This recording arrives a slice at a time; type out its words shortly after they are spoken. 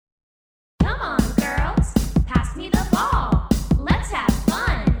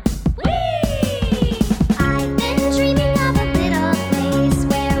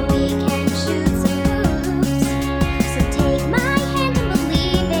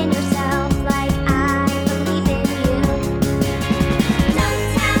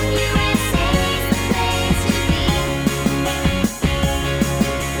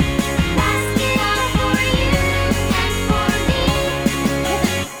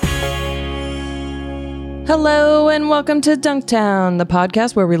Hello and welcome to Dunktown, the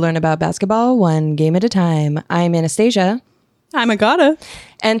podcast where we learn about basketball one game at a time. I'm Anastasia. I'm Agata.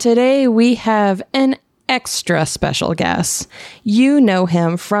 And today we have an extra special guest. You know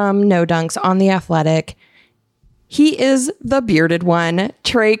him from No Dunks on The Athletic. He is the bearded one,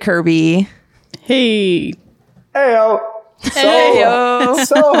 Trey Kirby. Hey. Heyo.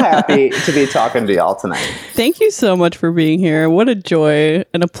 So happy to be talking to y'all tonight. Thank you so much for being here. What a joy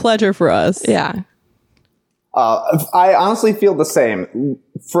and a pleasure for us. Yeah. I honestly feel the same.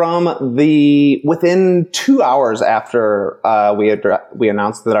 Within 2 hours after we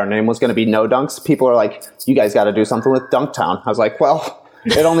announced that our name was going to be No Dunks, people are like, "You guys got to do something with Dunktown." I was like, "Well,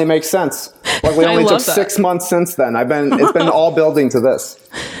 it only makes sense." Like we only took 6 months since then. It's been all building to this.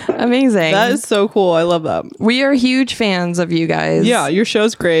 Amazing. That is so cool. I love that. We are huge fans of you guys. Yeah, your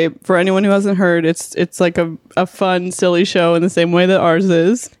show's great. For anyone who hasn't heard, it's like a fun, silly show in the same way that ours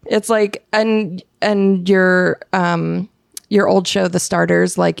is. It's like and your old show, The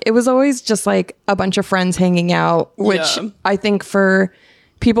Starters, like it was always just like a bunch of friends hanging out, which I think for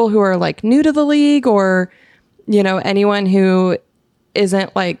people who are like new to the league or, you know, anyone who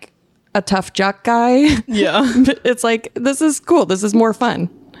isn't like a tough jock guy. Yeah. It's like, this is cool. This is more fun.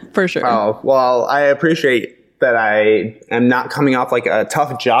 For sure. Oh, well, I appreciate that I am not coming off like a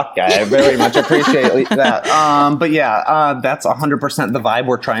tough jock guy. I very much appreciate that. But yeah, that's 100% the vibe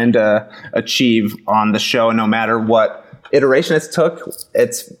we're trying to achieve on the show, no matter what iteration it took.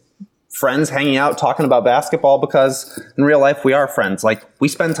 It's friends hanging out, talking about basketball, because in real life, we are friends. Like, we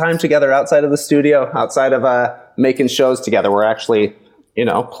spend time together outside of the studio, outside of making shows together. We're actually, you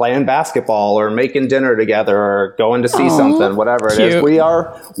know, playing basketball or making dinner together or going to see something, whatever it is. We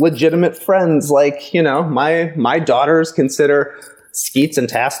are legitimate friends. Like, you know, my daughters consider Skeets and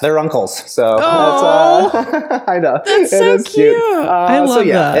Tass their uncles. So that's, I know. That's so cute. I love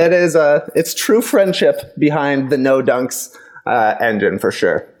that. It is it's true friendship behind the No Dunks engine for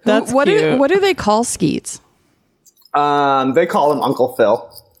sure. That's what cute. what do they call Skeets? They call him Uncle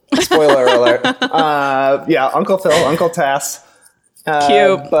Phil. Spoiler alert. Yeah, Uncle Phil, Uncle Tass.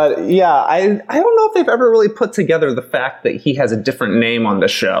 Cute. But yeah, I don't know if they've ever really put together the fact that he has a different name on the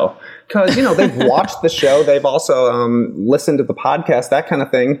show. Because, you know, they've watched the show. They've also listened to the podcast, that kind of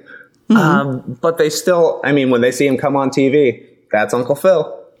thing. Mm-hmm. But they still, I mean, when they see him come on TV, that's Uncle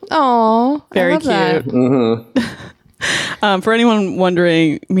Phil. Oh, very cute. Mm-hmm. For anyone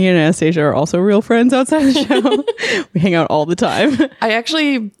wondering, me and Anastasia are also real friends outside the show. We hang out all the time. I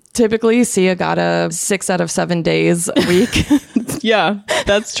actually typically see Agata 6 out of 7 days a week. Yeah,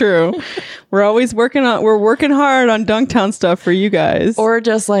 that's true. We're working hard on Dunktown stuff for you guys. Or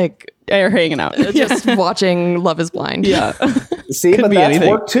just like hanging out. Just watching Love is Blind. Yeah. See, Could but be that's anything.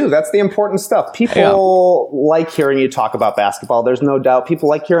 work too. That's the important stuff. People like hearing you talk about basketball. There's no doubt. People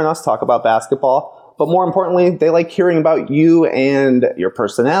like hearing us talk about basketball. But more importantly, they like hearing about you and your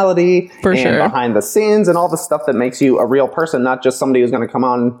personality For and sure. behind the scenes and all the stuff that makes you a real person, not just somebody who's going to come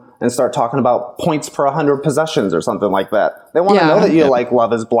on and start talking about points per 100 possessions or something like that. They want to know that you like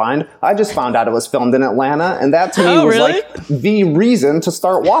Love is Blind. I just found out it was filmed in Atlanta, and that to me was like the reason to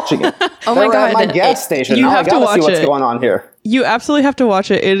start watching it. Oh my God. At my gas station. You Now I have to got to see watch what's it. going on here. You absolutely have to watch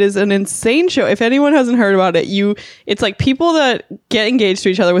it. It is an insane show. If anyone hasn't heard about it, it's like people that get engaged to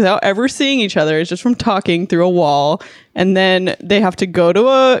each other without ever seeing each other. It's just from talking through a wall. And then they have to go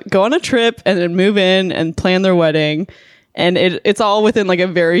on a trip and then move in and plan their wedding. And it's all within like a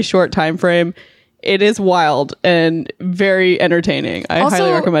very short time frame. It is wild and very entertaining. I Also,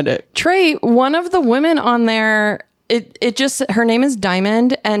 highly recommend it. Trey, one of the women on there, her name is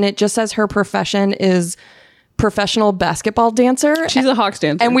Diamond, and it just says her profession is professional basketball dancer. She's a Hawks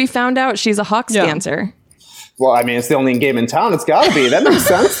dancer. And we found out she's a Hawks dancer. Well, I mean, it's the only game in town. It's got to be. That makes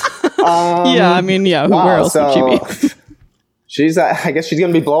sense. Yeah, I mean, yeah. Where else would she be? She's. I guess she's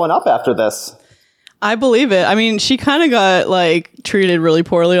going to be blowing up after this. I believe it. I mean, she kind of got like treated really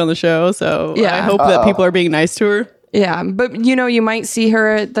poorly on the show, so Yeah. I hope that people are being nice to her. Yeah, but you know, you might see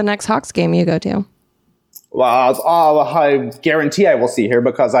her at the next Hawks game you go to. Well, I guarantee I will see her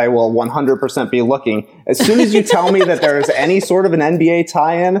because I will 100% be looking. As soon as you tell me that there's any sort of an NBA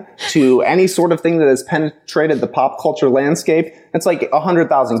tie-in to any sort of thing that has penetrated the pop culture landscape, it's like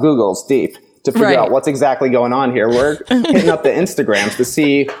 100,000 Googles deep to figure out what's exactly going on here. We're hitting up the Instagrams to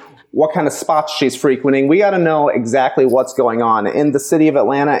see what kind of spots she's frequenting. We got to know exactly what's going on in the city of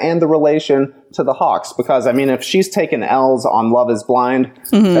Atlanta and the relation to the Hawks. Because, I mean, if she's taken L's on Love is Blind,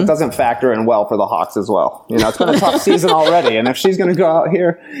 that doesn't factor in well for the Hawks as well. You know, it's been a tough season already. And if she's going to go out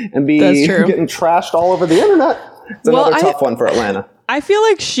here and be getting trashed all over the internet, it's another tough one for Atlanta. I feel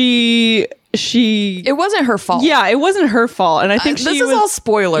like she It wasn't her fault. Yeah, it wasn't her fault. And I think this is all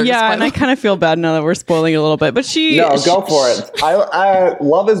spoilers. Yeah, and I kind of feel bad now that we're spoiling it a little bit. But go for it. I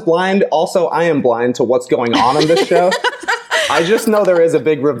Love is Blind. Also, I am blind to what's going on in this show. I just know there is a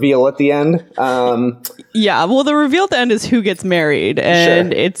big reveal at the end. Yeah, well, the reveal at the end is who gets married.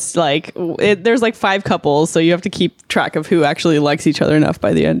 And it's like, there's like 5 couples. So you have to keep track of who actually likes each other enough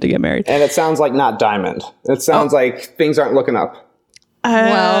by the end to get married. And it sounds like not Diamond. It sounds like things aren't looking up.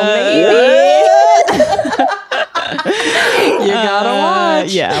 Well, maybe. You gotta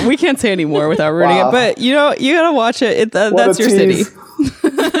watch. Yeah, we can't say any more without ruining it. But you gotta watch it. That's your city.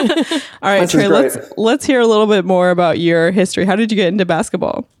 All right, Trey. Let's hear a little bit more about your history. How did you get into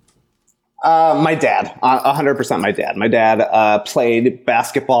basketball? My dad, 100% my dad. My dad played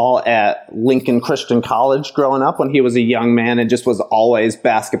basketball at Lincoln Christian College growing up when he was a young man, and just was always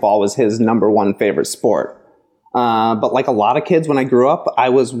basketball was his number one favorite sport. But like a lot of kids, when I grew up, I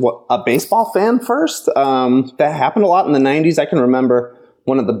was a baseball fan first. That happened a lot in the 90s. I can remember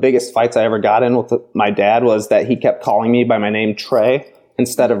one of the biggest fights I ever got in with my dad was that he kept calling me by my name Trey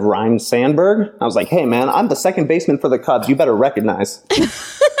instead of Ryan Sandberg. I was like, hey, man, I'm the second baseman for the Cubs. You better recognize.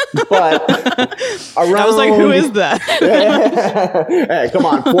 But I was like, who is that? Hey, come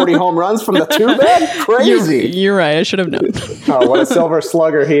on, 40 home runs from the two-bed? Crazy. You're right. I should have known. Oh, what a silver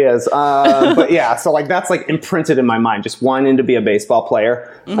slugger he is. But yeah, so like that's like imprinted in my mind, just wanting to be a baseball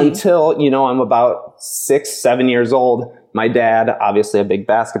player until, I'm about 6-7 years old. My dad, obviously a big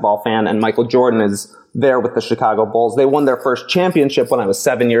basketball fan, and Michael Jordan is there with the Chicago Bulls. They won their first championship when I was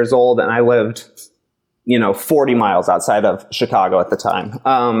 7 years old, and I lived 40 miles outside of Chicago at the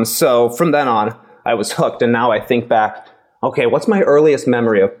time. So from then on, I was hooked. And now I think back, okay, what's my earliest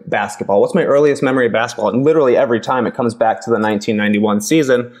memory of basketball? What's my earliest memory of basketball? And literally every time it comes back to the 1991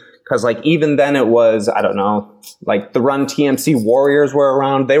 season. Because like even then it was, I don't know, like the Run TMC Warriors were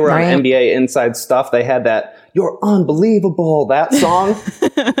around. They were on NBA Inside Stuff. They had that "You're Unbelievable," that song.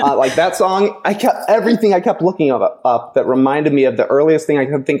 Like that song, I kept looking up that reminded me of the earliest thing I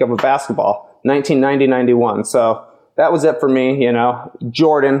could think of basketball. 1990-91. So that was it for me.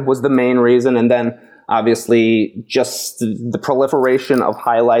 Jordan was the main reason. And then obviously just the proliferation of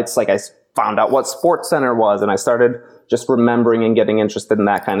highlights. Like I found out what SportsCenter was, and I started just remembering and getting interested in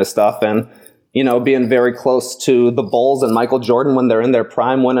that kind of stuff. And, being very close to the Bulls and Michael Jordan when they're in their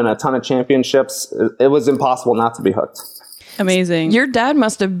prime, winning a ton of championships, it was impossible not to be hooked. Amazing. Your dad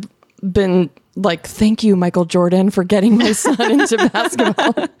must have been like, thank you, Michael Jordan, for getting my son into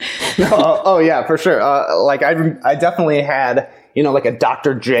basketball. Oh yeah, for sure. Like I definitely had, like a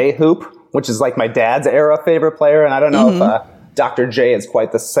Dr. J hoop, which is like my dad's era favorite player. And I don't know if Dr. J is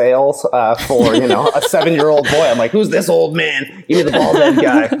quite the sales for, a 7-year-old boy. I'm like, who's this old man? Give me the bald head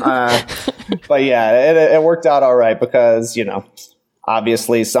guy. But yeah, it worked out all right because,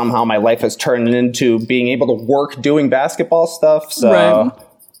 obviously somehow my life has turned into being able to work doing basketball stuff. So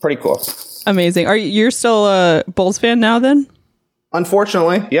pretty cool. Amazing. You're still a Bulls fan now then?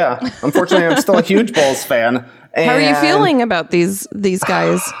 Unfortunately, yeah. Unfortunately, I'm still a huge Bulls fan. And how are you feeling about these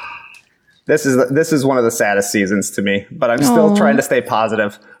guys? This is one of the saddest seasons to me, but I'm still trying to stay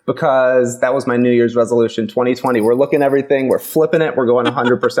positive because that was my New Year's resolution 2020. We're looking at everything. We're flipping it. We're going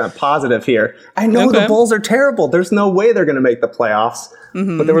 100% positive here. I know the Bulls are terrible. There's no way they're going to make the playoffs.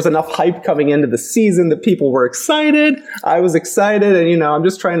 But there was enough hype coming into the season that people were excited. I was excited. And, I'm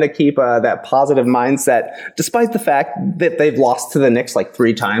just trying to keep that positive mindset, despite the fact that they've lost to the Knicks like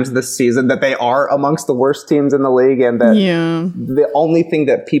 3 times this season, that they are amongst the worst teams in the league. And that the only thing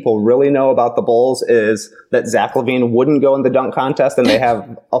that people really know about the Bulls is that Zach LaVine wouldn't go in the dunk contest and they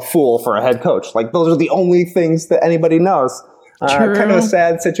have a fool for a head coach. Like those are the only things that anybody knows. Kind of a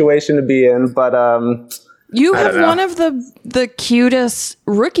sad situation to be in, but, you have one of the cutest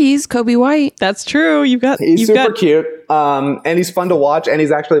rookies, Kobe White. That's true. He's super cute. And he's fun to watch, and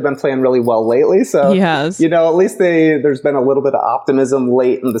he's actually been playing really well lately. So he has. At least there's been a little bit of optimism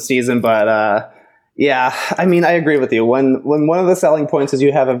late in the season. But yeah, I mean, I agree with you. When one of the selling points is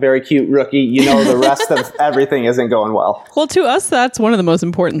you have a very cute rookie, the rest of everything isn't going well. Well, to us, that's one of the most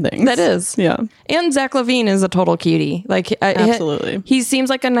important things. That is. Yeah. And Zach LaVine is a total cutie. Like absolutely. He seems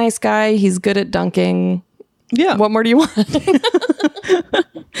like a nice guy. He's good at dunking. Yeah. What more do you want?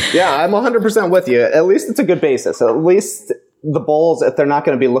 Yeah, I'm 100% with you. At least it's a good basis. At least the Bulls, if they're not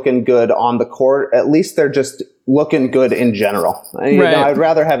going to be looking good on the court, at least they're just looking good in general. I'd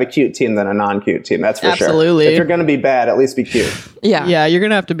rather have a cute team than a non-cute team. That's for sure. Absolutely. If you're going to be bad, at least be cute. Yeah. Yeah, you're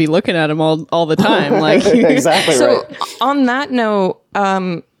going to have to be looking at them all the time. Like exactly so, right. On that note,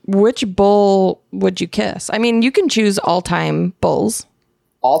 which Bull would you kiss? I mean, you can choose all-time Bulls.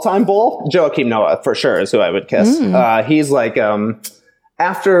 All-time Bull? Joakim Noah, for sure, is who I would kiss. He's like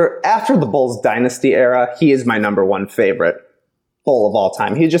after the Bulls dynasty era, he is my number one favorite Bull of all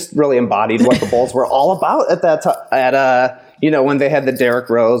time. He just really embodied what the Bulls were all about at that time. When they had the Derrick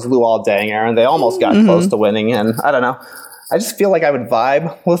Rose, Luol Deng era, and they almost got close to winning. And I don't know. I just feel like I would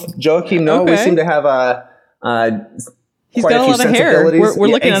vibe with Joakim Noah. Okay. We seem to have He's quite got a lot of hair. We're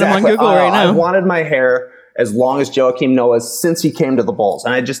looking at him on Google right now. I wanted my hair as long as Joakim Noah's since he came to the Bulls.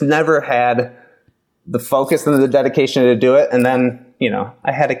 And I just never had the focus and the dedication to do it. And then,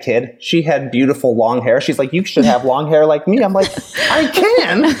 I had a kid. She had beautiful long hair. She's like, you should have long hair like me. I'm like, I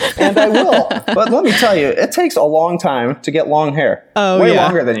can and I will. But let me tell you, it takes a long time to get long hair. Oh, way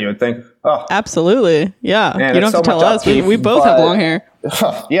longer than you would think. Oh. Absolutely. Yeah. Man, you don't have to tell us. We both have long hair.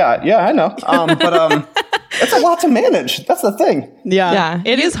 Yeah, I know. But it's a lot to manage. That's the thing. Yeah.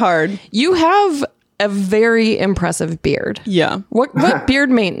 It is hard. You have a very impressive beard. Yeah. What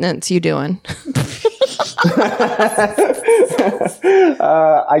beard maintenance you doing?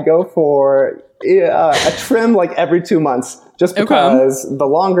 I go for a trim like every 2 months, just because the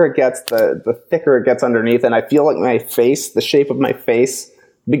longer it gets, the thicker it gets underneath. And I feel like my face, the shape of my face,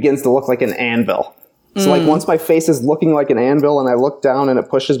 begins to look like an anvil. So like once my face is looking like an anvil and I look down and it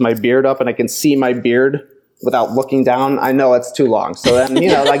pushes my beard up and I can see my beard without looking down, I know it's too long. So then,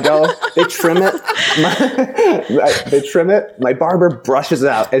 I go, they trim it. My barber brushes it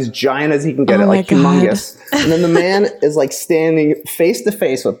out as giant as he can get it, like humongous. And then the man is like standing face to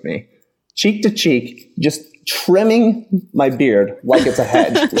face with me, cheek to cheek, just trimming my beard like it's a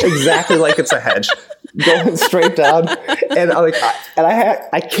hedge, exactly like it's a hedge, going straight down. And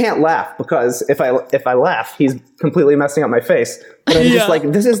I can't laugh because if I laugh, he's completely messing up my face. But I'm just like,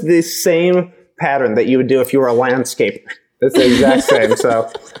 this is the same pattern that you would do if you were a landscaper. It's the exact same.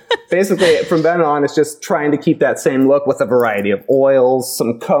 So basically from then on, it's just trying to keep that same look with a variety of oils,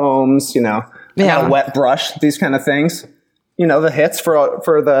 some combs, a wet brush, these kind of things. The hits for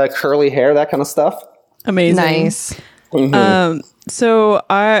the curly hair, that kind of stuff. Amazing. Nice. Mm-hmm.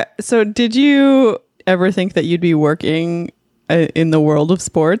 So did you ever think that you'd be working in the world of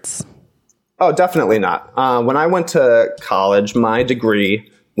sports? Oh, definitely not. When I went to college, my degree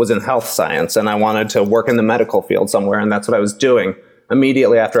was in health science, and I wanted to work in the medical field somewhere, and that's what I was doing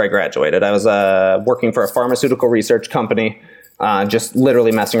immediately after I graduated. I was working for a pharmaceutical research company, just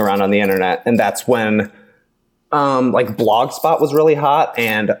literally messing around on the internet, and that's when Blogspot was really hot,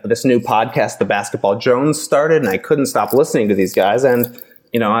 and this new podcast, The Basketball Jones, started, and I couldn't stop listening to these guys, and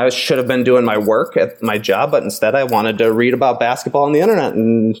I should have been doing my work at my job, but instead I wanted to read about basketball on the internet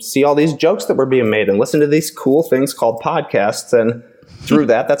and see all these jokes that were being made and listen to these cool things called podcasts. And through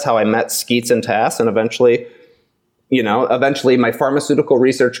that's how I met Skeets and Tass. And eventually my pharmaceutical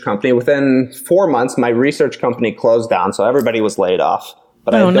research company, within 4 months, my research company closed down. So everybody was laid off.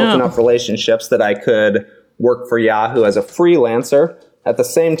 But I had built enough relationships that I could work for Yahoo as a freelancer. At the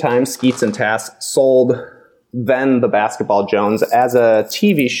same time, Skeets and Tass sold then The Basketball Jones as a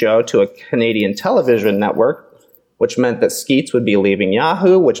TV show to a Canadian television network, which meant that Skeets would be leaving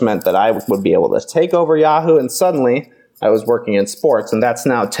Yahoo, which meant that I would be able to take over Yahoo. And suddenly I was working in sports, and that's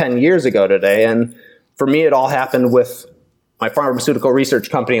now 10 years ago today. And for me, it all happened with my pharmaceutical research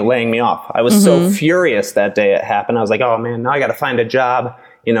company laying me off. I was so furious that day it happened. I was like, oh man, now I got to find a job.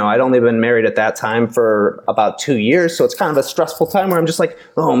 I'd only been married at that time for about 2 years. So it's kind of a stressful time where I'm just like,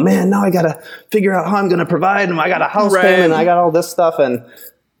 oh man, now I got to figure out how I'm going to provide. And I got a house payment and I got all this stuff. And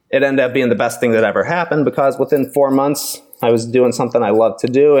it ended up being the best thing that ever happened, because within 4 months, I was doing something I love to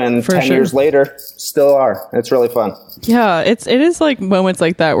do, and 10 years later, still are. It's really fun. Yeah, it is like moments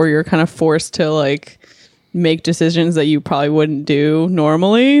like that where you're kind of forced to like make decisions that you probably wouldn't do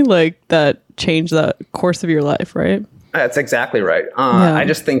normally, like that change the course of your life, right? That's exactly right. I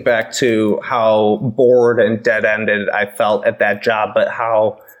just think back to how bored and dead-ended I felt at that job, but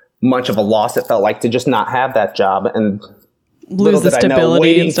how much of a loss it felt like to just not have that job and lose the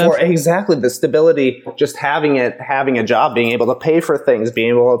stability and stuff. Exactly, the stability, just having a job, being able to pay for things, being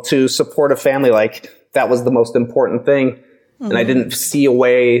able to support a family, like that was the most important thing. And I didn't see a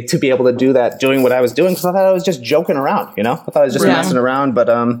way to be able to do that doing what I was doing, because I thought I was just joking around, I thought I was just messing around. But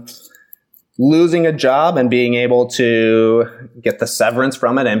losing a job and being able to get the severance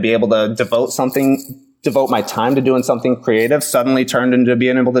from it and be able to devote my time to doing something creative suddenly turned into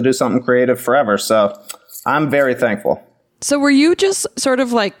being able to do something creative forever. So I'm very thankful. So were you just sort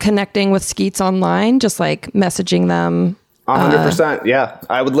of like connecting with Skeets online, just like messaging them? 100%. Yeah.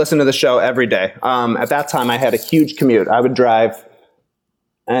 I would listen to the show every day. At that time, I had a huge commute. I would drive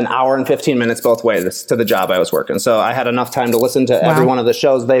an hour and 15 minutes both ways to the job I was working. So I had enough time to listen to every one of the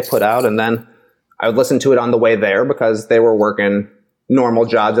shows they put out. And then I would listen to it on the way there because they were working normal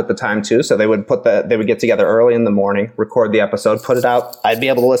jobs at the time too. So they would get together early in the morning, record the episode, put it out. I'd be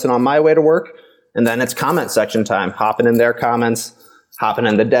able to listen on my way to work. And then it's comment section time, hopping in their comments, hopping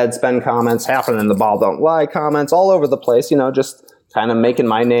in the Deadspin comments, hopping in the Ball Don't Lie comments, all over the place, just kind of making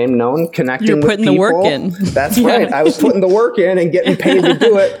my name known, connecting with people. You're putting the work in. That's right. I was putting the work in and getting paid to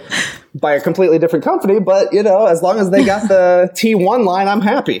do it by a completely different company. But, as long as they got the T1 line, I'm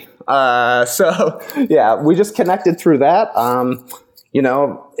happy. So, yeah, we just connected through that.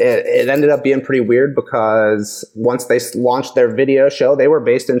 It ended up being pretty weird because once they launched their video show, they were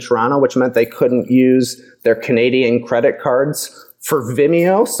based in Toronto, which meant they couldn't use their Canadian credit cards for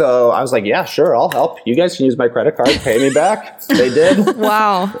Vimeo. So I was like, yeah, sure, I'll help. You guys can use my credit card, pay me back. They did.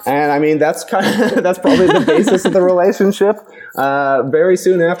 Wow. And I mean, that's probably the basis of the relationship. Very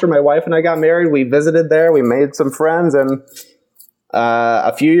soon after my wife and I got married, we visited there, we made some friends, and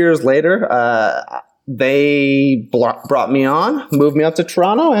a few years later, they brought me on, moved me up to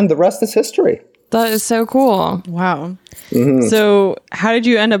Toronto, and the rest is history. That is so cool. Wow. Mm-hmm. So how did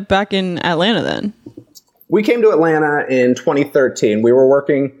you end up back in Atlanta then? We came to Atlanta in 2013. We were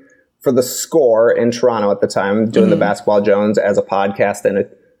working for The Score in Toronto at the time, doing the Basketball Jones as a podcast and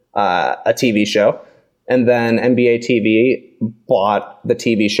a TV show. And then NBA TV bought the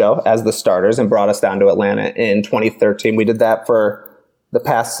TV show as The Starters and brought us down to Atlanta in 2013. We did that for the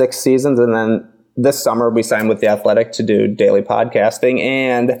past 6 seasons. And then this summer, we signed with The Athletic to do daily podcasting.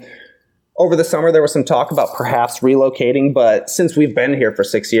 And over the summer, there was some talk about perhaps relocating. But since we've been here for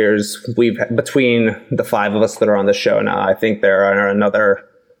 6 years, between the 5 of us that are on the show now, I think there are another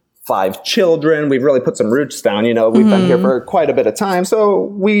 5 children. We've really put some roots down. We've been here for quite a bit of time. So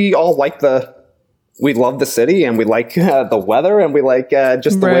we all we love the city, and we like the weather, and we like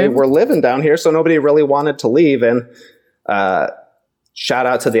just the way we're living down here. So nobody really wanted to leave. And shout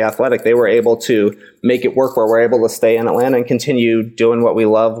out to The Athletic. They were able to make it work where we're able to stay in Atlanta and continue doing what we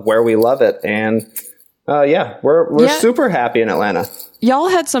love, where we love it. And we're super happy in Atlanta. Y'all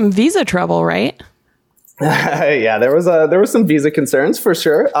had some visa trouble, right? Yeah, there was some visa concerns for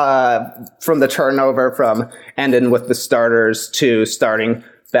sure. From the turnover from ending with the starters to starting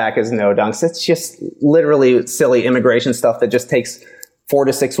back as No Dunks. It's just literally silly immigration stuff that just takes 4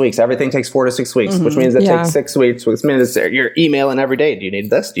 to 6 weeks. Everything takes 4 to 6 weeks, which means it takes 6 weeks, which means you're emailing every day. Do you need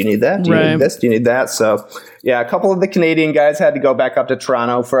this? Do you need that? Do you need this? Do you need that? So yeah, a couple of the Canadian guys had to go back up to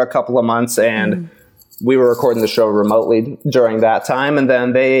Toronto for a couple of months, and we were recording the show remotely during that time. And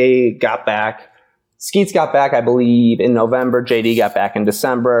then they got back. Skeets got back, I believe, in November. JD got back in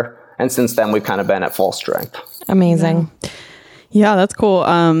December. And since then, we've kind of been at full strength. Amazing. Yeah, that's cool.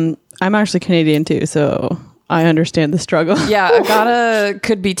 I'm actually Canadian too, so I understand the struggle. Yeah, Agata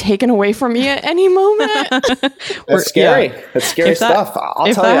could be taken away from you at any moment. That's scary. Yeah. That's scary stuff.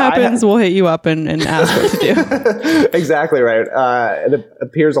 If that happens, we'll hit you up and ask what to do. Exactly right. It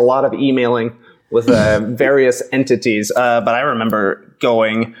appears a lot of emailing with various entities. But I remember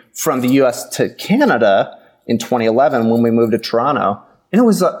going from the U.S. to Canada in 2011 when we moved to Toronto. And it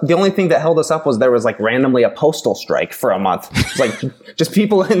was the only thing that held us up was there was like randomly a postal strike for a month. It's like just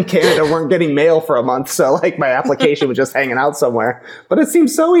people in Canada weren't getting mail for a month. So like my application was just hanging out somewhere. But it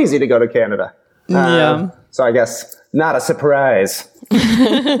seems so easy to go to Canada. So I guess not a surprise.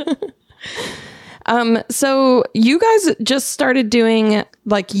 So you guys just started doing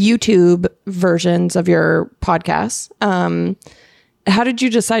like YouTube versions of your podcasts. How did you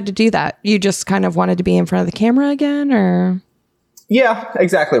decide to do that? You just kind of wanted to be in front of the camera again, or? Yeah,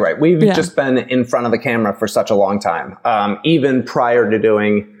 exactly right. We've just been in front of the camera for such a long time. Even prior to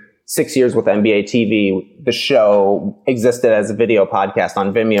doing 6 years with NBA TV, the show existed as a video podcast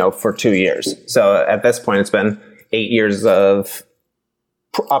on Vimeo for 2 years. So at this point, it's been 8 years of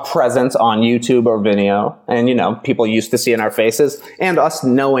a presence on YouTube or Vimeo. And, people used to seeing our faces and us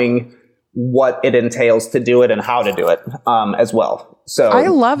knowing what it entails to do it and how to do it as well. So I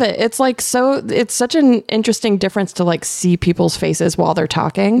love it. It's like, it's such an interesting difference to like see people's faces while they're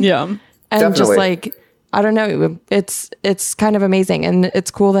talking. Yeah. And definitely. Just like, I don't know, it's kind of amazing. And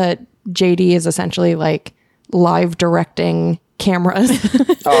it's cool that JD is essentially like live directing cameras.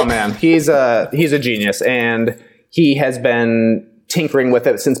 Oh man, he's a genius, and he has been tinkering with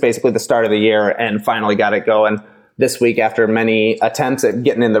it since basically the start of the year and finally got it going this week after many attempts at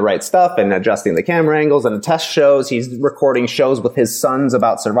getting in the right stuff and adjusting the camera angles and the test shows. He's recording shows with his sons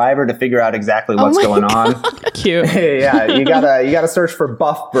about Survivor to figure out exactly what's going on. Cute. Yeah, you gotta search for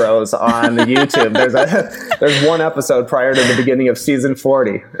Buff Bros on the YouTube. There's one episode prior to the beginning of season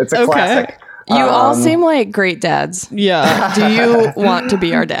 40. It's a classic. You all seem like great dads. Yeah. Do you want to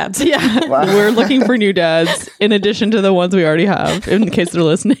be our dads? Yeah. Wow. We're looking for new dads in addition to the ones we already have, in case they're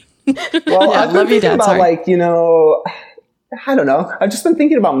listening. Well, I've been thinking about I don't know. I've just been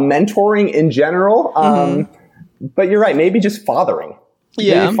thinking about mentoring in general. But you're right. Maybe just fathering.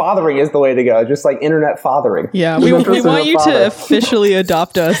 Yeah. Maybe fathering is the way to go. Just like internet fathering. Yeah. We want you to officially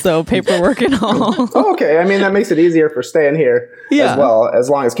adopt us, though, paperwork and all. Oh, okay. I mean, that makes it easier for staying here as well, as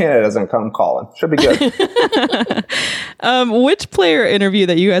long as Canada doesn't come calling. Should be good. Which player interview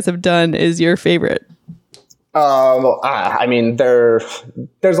that you guys have done is your favorite? I mean, there's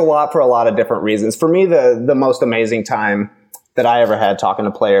a lot for a lot of different reasons. For me, the most amazing time that I ever had talking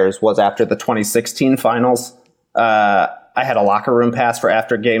to players was after the 2016 finals. I had a locker room pass for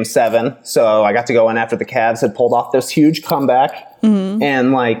after Game 7, so I got to go in after the Cavs had pulled off this huge comeback.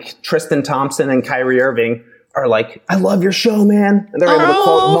 And like Tristan Thompson and Kyrie Irving are like, "I love your show, man," and they're able to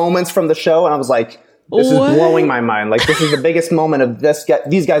quote moments from the show, and I was like, "This is blowing my mind. Like, this is the biggest moment of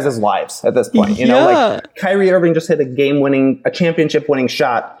these guys' lives at this point." You know, like Kyrie Irving just hit a championship-winning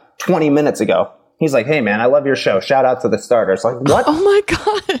shot 20 minutes ago. He's like, "Hey, man, I love your show. Shout out to the starters." Like, what? Oh my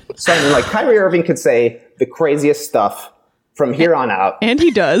God. So I mean, like, Kyrie Irving could say the craziest stuff from here on out. And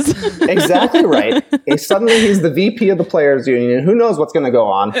he does. Exactly right. Suddenly he's the VP of the Players Union. Who knows what's going to go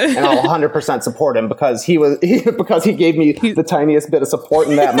on? And I'll 100% support him because he gave me the tiniest bit of support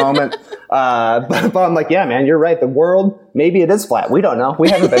in that moment. But I'm like, yeah, man, you're right. The world, maybe it is flat. We don't know. We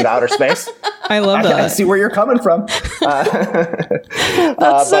haven't been to outer space. I love that. I see where you're coming from. That's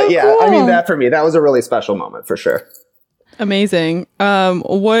so but yeah, cool. I mean, that for me, that was a really special moment for sure. Amazing.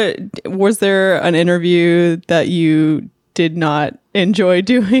 What was there an interview that you did not enjoy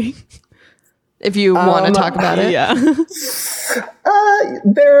doing? If you want to talk about it. Yeah.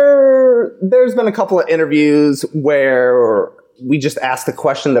 There's been a couple of interviews where we just asked a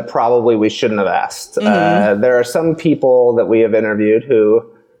question that probably we shouldn't have asked. There are some people that we have interviewed who,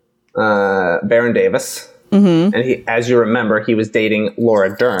 Baron Davis, and he, as you remember, he was dating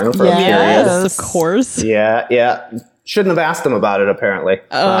Laura Dern for a period. Yes, of course. Yeah. Shouldn't have asked him about it, apparently. He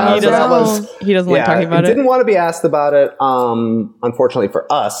doesn't like talking about it. Didn't want to be asked about it. Unfortunately for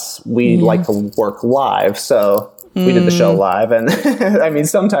us, we like to work live, so we did the show live. And I mean,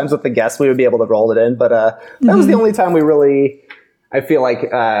 sometimes with the guests, we would be able to roll it in, but that was the only time we really, I feel like,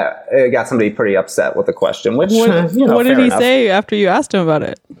 it got somebody pretty upset with the question, which, what did he say after you asked him about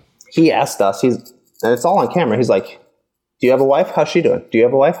it? He asked us, and it's all on camera, he's like, "Do you have a wife? How's she doing? Do you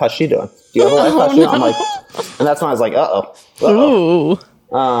have a wife? How's she doing? Do you have a wife? How's she doing?" I'm like, and that's when I was like, Ooh.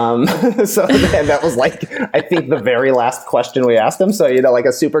 So then that was like, I think the very last question we asked him. So, like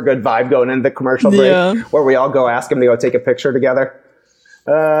a super good vibe going into the commercial break where we all go ask him to go take a picture together.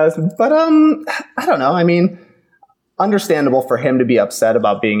 But I don't know. I mean, understandable for him to be upset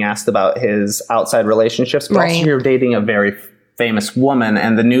about being asked about his outside relationships, but also you're dating a very famous woman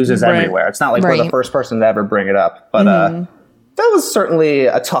and the news is everywhere. It's not like we're the first person to ever bring it up, but that was certainly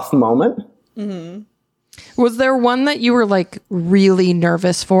a tough moment. Was there one that you were like really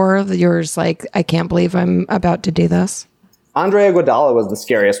nervous for? Yours like, I can't believe I'm about to do this? Andre Iguodala was the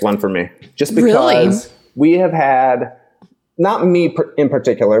scariest one for me, just because we have had, not me in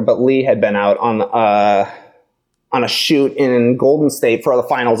particular, but Lee had been out on a shoot in Golden State for the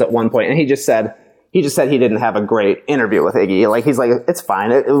finals at one point, and he just said he didn't have a great interview with Iggy. Like, he's like, it's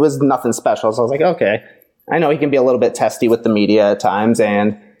fine. It was nothing special. So I was like, okay. I know he can be a little bit testy with the media at times,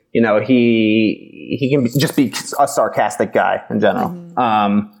 and he can just be a sarcastic guy in general.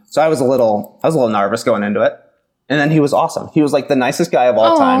 So I was a little nervous going into it. And then he was awesome. He was like the nicest guy of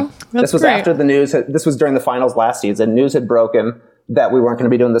all time. This was after the news. This was during the finals last season. News had broken that we weren't going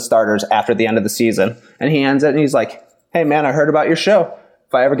to be doing the starters after the end of the season. And he ends it and he's like, "Hey man, I heard about your show.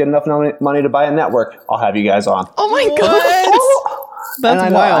 If I ever get enough money to buy a network, I'll have you guys on." Oh my God.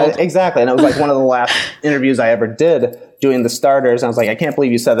 That's wild. Exactly. And it was like one of the last interviews I ever did doing the starters. And I was like, "I can't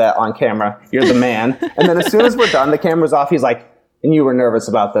believe you said that on camera. You're the man." And then as soon as we're done, the camera's off. He's like, "And you were nervous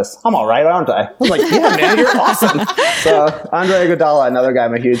about this." "I'm all right, aren't I?" I was like, "Yeah, man, you're awesome." So Andre Iguodala, another guy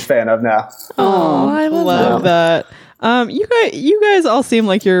I'm a huge fan of now. Oh, I love that. You guys all seem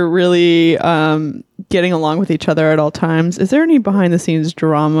like you're really getting along with each other at all times. Is there any behind the scenes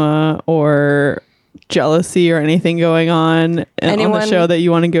drama or jealousy or anything going on on the show that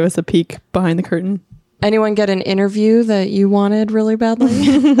you want to give us a peek behind the curtain? Anyone get an interview that you wanted really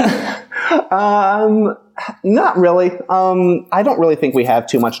badly? Not really. I don't really think we have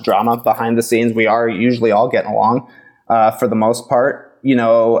too much drama behind the scenes. We are usually all getting along for the most part,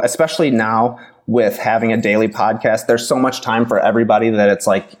 especially now with having a daily podcast. There's so much time for everybody that it's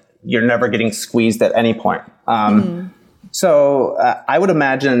like you're never getting squeezed at any point. So I would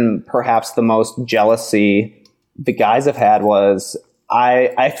imagine perhaps the most jealousy the guys have had was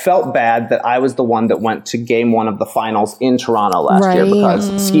I felt bad that I was the one that went to game one of the finals in Toronto last year,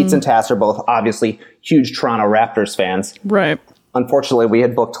 because Skeets and Tass are both obviously huge Toronto Raptors fans. Right. Unfortunately, we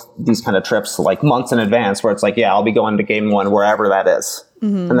had booked these kind of trips like months in advance, where it's like, yeah, I'll be going to game one wherever that is.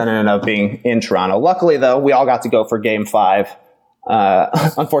 And then it ended up being in Toronto. Luckily, though, we all got to go for game 5.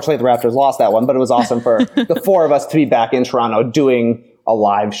 Unfortunately, the Raptors lost that one, but it was awesome for the 4 of us to be back in Toronto doing a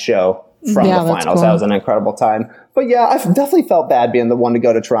live show from the finals. Cool. That was an incredible time. But yeah, I definitely felt bad being the one to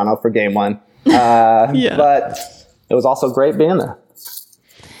go to Toronto for game 1. But it was also great being there.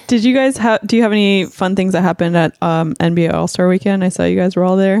 Did you guys do you have any fun things that happened at NBA All-Star Weekend? I saw you guys were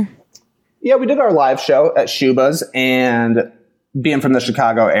all there. Yeah, we did our live show at Shuba's, and being from the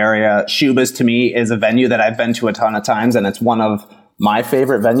Chicago area, Shuba's to me is a venue that I've been to a ton of times, and it's one of my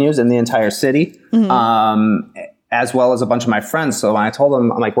favorite venues in the entire city, as well as a bunch of my friends. So when I told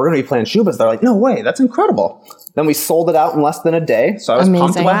them, I'm like, we're going to be playing Shuba's, they're like, no way, that's incredible. Then we sold it out in less than a day, so I was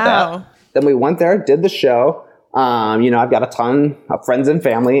pumped about that. Then we went there, did the show. I've got a ton of friends and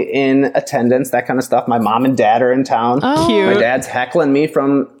family in attendance, that kind of stuff. My mom and dad are in town. Oh. Cute. My dad's heckling me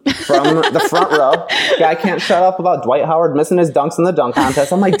from the front row. Guy can't shut up about Dwight Howard missing his dunks in the dunk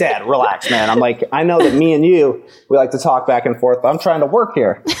contest. I'm like, Dad, relax, man. I'm like, I know that me and you, we like to talk back and forth, but I'm trying to work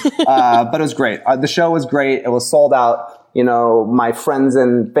here. But it was great. The show was great. It was sold out. My friends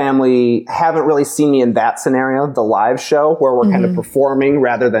and family haven't really seen me in that scenario, the live show, where we're kind of performing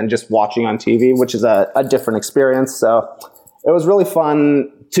rather than just watching on TV, which is a different experience. So it was really fun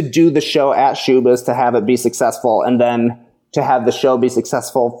to do the show at Shuba's, to have it be successful, and then to have the show be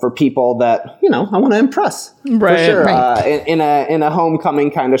successful for people that, I want to impress. Right. For sure. Right. In a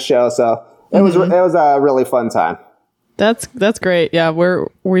homecoming kind of show. So it was a really fun time. That's great. Yeah.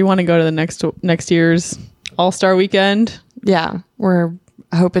 We want to go to the next year's All-Star Weekend. Yeah, we're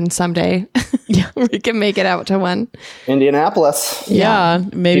hoping someday we can make it out to one. Indianapolis. Yeah,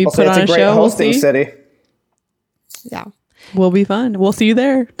 maybe People put on a show. It's a great hosting city. Yeah. Will be fun. We'll see you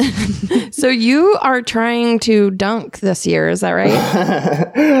there. So you are trying to dunk this year, is that right?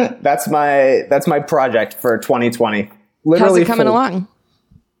 That's my project for 2020. Literally, how's it coming along?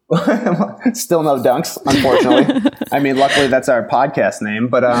 Still no dunks, unfortunately. I mean, luckily that's our podcast name,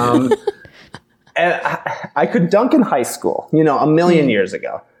 but and I could dunk in high school, a million years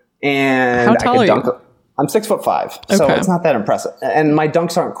ago. And how tall I could are dunk. you? I'm 6'5", so it's not that impressive. And my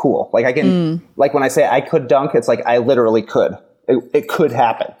dunks aren't cool. Like I can, like when I say I could dunk, it's like I literally could. It could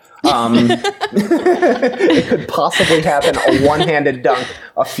happen. It could possibly happen, a one-handed dunk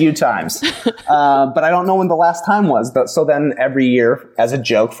a few times. But I don't know when the last time was. So then every year, as a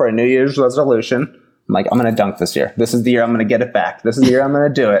joke for a New Year's resolution, I'm like, I'm going to dunk this year. This is the year I'm going to get it back. This is the year I'm going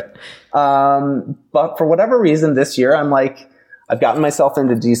to do it. But for whatever reason this year, I'm like, I've gotten myself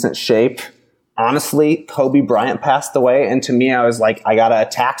into decent shape. Honestly, Kobe Bryant passed away. And to me, I was like, I got to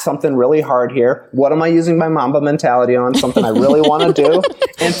attack something really hard here. What am I using my Mamba mentality on? Something I really want to do.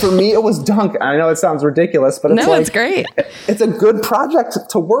 And for me, it was dunk. I know it sounds ridiculous, but it's it's great. It's a good project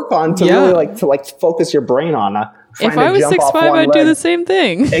to work on, to really focus your brain on. If I was 6'5", I'd do the same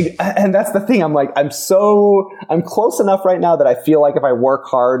thing. And that's the thing. I'm like, I'm close enough right now that I feel like if I work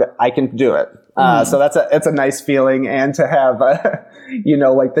hard, I can do it. So it's a nice feeling. And to have,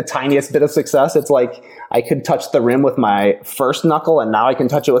 the tiniest bit of success, it's like I could touch the rim with my first knuckle, and now I can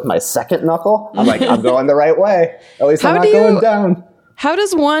touch it with my second knuckle. I'm like, I'm going the right way. At least I'm not going down. How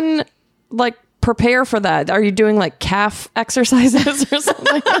does one prepare for that? Are you doing calf exercises or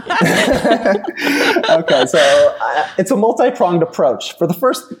something? Okay, so it's a multi-pronged approach. For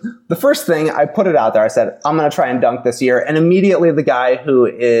the first thing, I put it out there. I said, I'm going to try and dunk this year. And immediately the guy who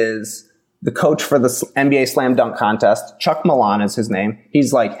is the coach for the NBA Slam Dunk Contest, Chuck Milan is his name.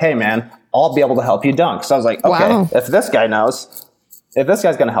 He's like, hey man, I'll be able to help you dunk. So I was like, okay, if this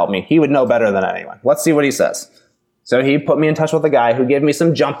guy's going to help me, he would know better than anyone. Let's see what he says. So he put me in touch with a guy who gave me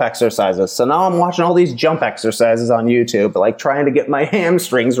some jump exercises. So now I'm watching all these jump exercises on YouTube, trying to get my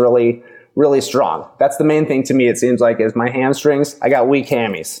hamstrings really, really strong. That's the main thing to me, it seems like, is my hamstrings. I got weak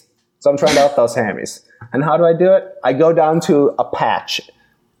hammies. So I'm trying to up those hammies. And how do I do it? I go down to a patch.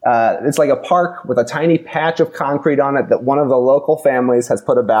 It's like a park with a tiny patch of concrete on it that one of the local families has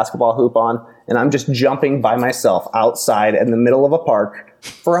put a basketball hoop on. And I'm just jumping by myself outside in the middle of a park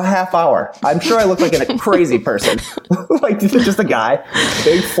for a half hour. I'm sure I look like a crazy person. Just a guy,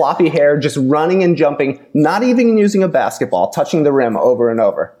 big floppy hair, just running and jumping, not even using a basketball, touching the rim over and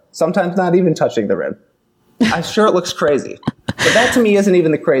over. Sometimes not even touching the rim. I'm sure it looks crazy. But that to me isn't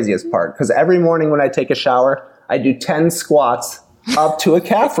even the craziest part, because every morning when I take a shower, I do 10 squats up to a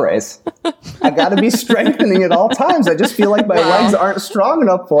calf raise. I got to be strengthening at all times. I just feel like my legs aren't strong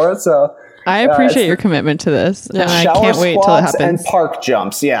enough for it. So I appreciate your commitment to this. And I can't wait till it happens. And park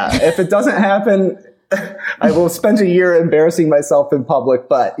jumps. Yeah. If it doesn't happen, I will spend a year embarrassing myself in public,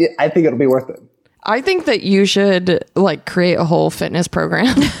 but I think it'll be worth it. I think that you should like create a whole fitness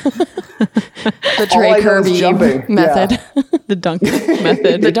program. The Trey Kirby method. Yeah. The dunk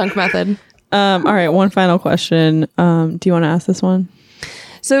method. The dunk method. All right. One final question. Do you want to ask this one?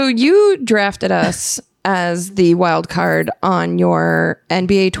 So you drafted us as the wild card on your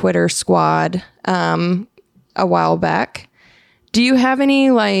NBA Twitter squad a while back. Do you have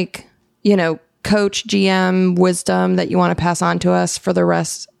any like, coach GM wisdom that you want to pass on to us for the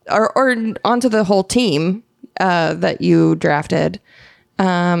rest or onto the whole team that you drafted?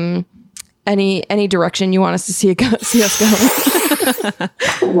 Any direction you want us to see us go?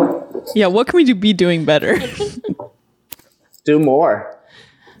 Yeah, what can we be doing better? Do more.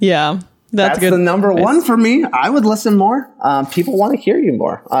 Yeah, that's good. The number one for me. I would listen more. People want to hear you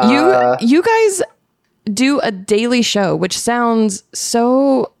more. You guys do a daily show, which sounds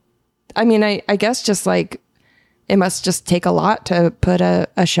so... I mean, I guess just like it must just take a lot to put a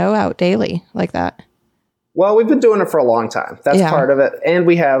show out daily like that. Well, we've been doing it for a long time. That's part of it. And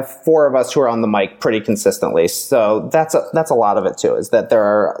we have 4 of us who are on the mic pretty consistently. So that's a lot of it too, is that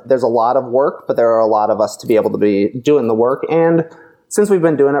there's a lot of work, but there are a lot of us to be able to be doing the work. And since we've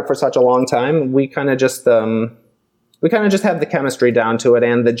been doing it for such a long time, we kind of just have the chemistry down to it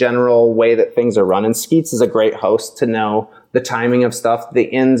and the general way that things are run. And Skeets is a great host to know the timing of stuff, the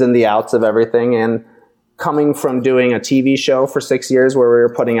ins and the outs of everything. And coming from doing a TV show for 6 years where we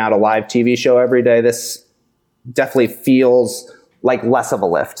were putting out a live TV show every day, this definitely feels like less of a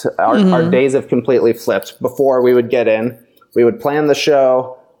lift. Our days have completely flipped. Before we would get in, we would plan the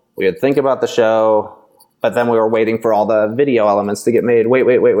show, we would think about the show, but then we were waiting for all the video elements to get made. Wait.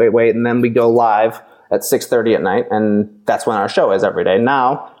 And then we go live at 6:30 at night. And that's when our show is every day.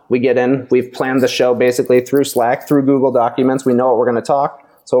 Now we get in, we've planned the show basically through Slack, through Google Documents. We know what we're going to talk.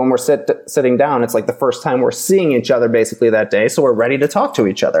 So when we're sitting down, it's like the first time we're seeing each other basically that day. So we're ready to talk to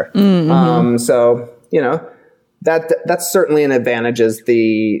each other. That's certainly an advantage, is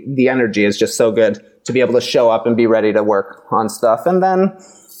the energy is just so good to be able to show up and be ready to work on stuff. And then,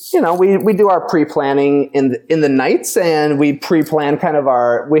 we do our pre-planning in the nights, and we pre-plan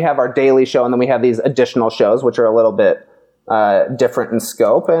we have our daily show, and then we have these additional shows, which are a little bit different in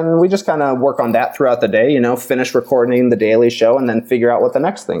scope. And we just kind of work on that throughout the day, finish recording the daily show and then figure out what the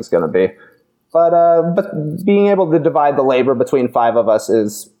next thing's going to be. But being able to divide the labor between 5 of us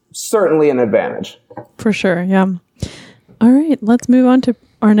is certainly an advantage. For sure, yeah. All right, let's move on to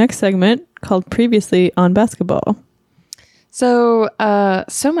our next segment called Previously on Basketball. So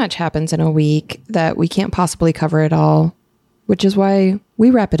much happens in a week that we can't possibly cover it all, which is why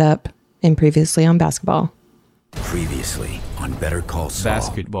we wrap it up in Previously on Basketball. Previously on Better Call Saul.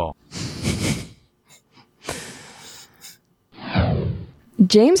 Basketball.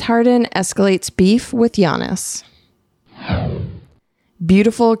 James Harden escalates beef with Giannis.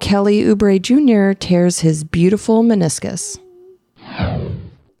 Beautiful Kelly Oubre Jr. tears his beautiful meniscus.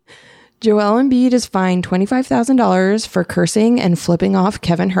 Joel Embiid is fined $25,000 for cursing and flipping off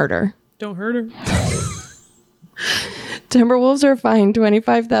Kevin Huerter. Don't hurt her. Timberwolves are fined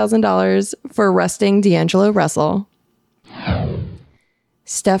 $25,000 for arresting D'Angelo Russell.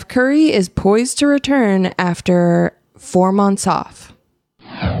 Steph Curry is poised to return after 4 months off.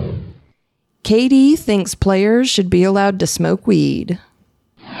 KD thinks players should be allowed to smoke weed.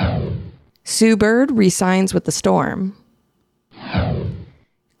 Sue Bird resigns with the Storm.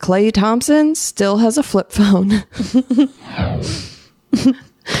 Klay Thompson still has a flip phone.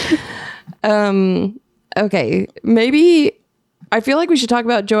 Okay, maybe I feel like we should talk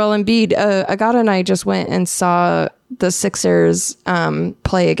about Joel Embiid. Agata and I just went and saw the Sixers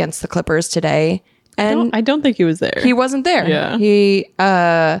play against the Clippers today. And I don't think he was there. He wasn't there. Yeah. He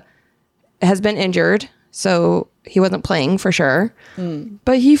has been injured, so he wasn't playing for sure.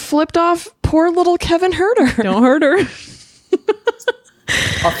 But he flipped off poor little Kevin Huerter. Don't hurt her.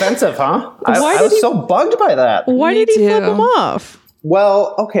 Offensive, huh? I was so bugged by that. Why did he flip him off?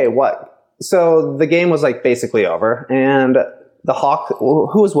 Well, okay, what? So the game was like basically over, and the Hawks,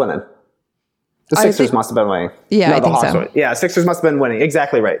 who was winning? The Sixers must have been winning. Yeah, I think so. Yeah, Sixers must have been winning.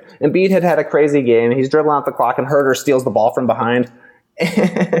 Exactly right. Embiid had a crazy game. He's dribbling out the clock, and Huerter steals the ball from behind.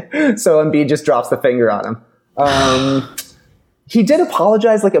 So Embiid just drops the finger on him. He did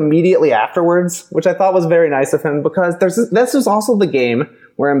apologize like immediately afterwards, which I thought was very nice of him, because this was also the game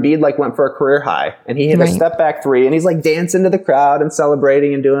where Embiid like went for a career high, and he hit a step back 3, and he's like dancing to the crowd and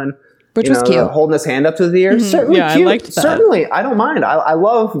celebrating and doing, which was cute, holding his hand up to the air. Certainly, yeah, cute. I liked that. Certainly, I don't mind. I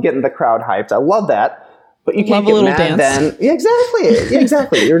love getting the crowd hyped. I love that. But you can't Love a get little mad dance. then. Yeah, exactly. Yeah,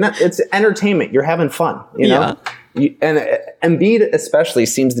 exactly. You're not. It's entertainment. You're having fun. You know. And Embiid especially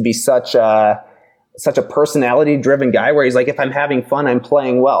seems to be such a personality-driven guy, where he's like, if I'm having fun, I'm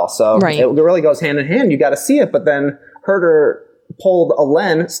playing well. So it really goes hand in hand. You got to see it. But then Herter pulled a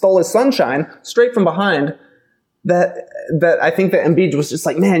Len, stole his sunshine straight from behind. That I think that Embiid was just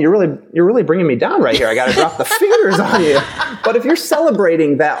like, man, you're really bringing me down right here. I got to drop the fingers on you. But if you're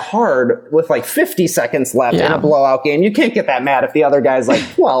celebrating that hard with like 50 seconds left in a blowout game, you can't get that mad if the other guy's like,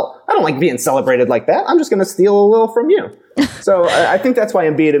 well, I don't like being celebrated like that. I'm just going to steal a little from you. So I think that's why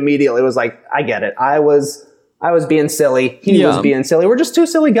Embiid immediately was like, I get it. I was being silly. He was being silly. We're just two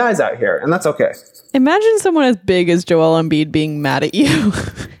silly guys out here, and that's okay. Imagine someone as big as Joel Embiid being mad at you.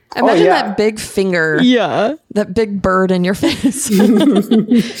 Imagine that big finger. Yeah. That big bird in your face.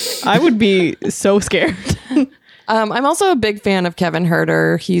 I would be so scared. I'm also a big fan of Kevin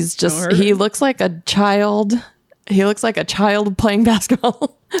Herter. He looks like a child. He looks like a child playing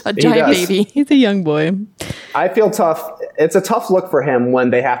basketball. A giant baby. He's a young boy. I feel tough. It's a tough look for him when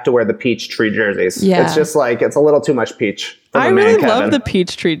they have to wear the Peachtree jerseys. Yeah. It's just like, it's a little too much peach. I really love the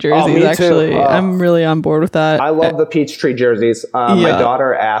Peachtree jerseys, me actually. too. I'm really on board with that. I love the Peachtree jerseys. My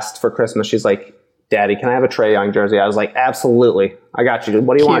daughter asked for Christmas, she's like, Daddy, can I have a Trae Young jersey? I was like, absolutely. I got you.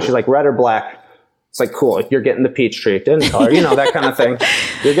 What do you want? She's like, red or black? It's like, cool, you're getting the Peachtree. Didn't color, that kind of thing.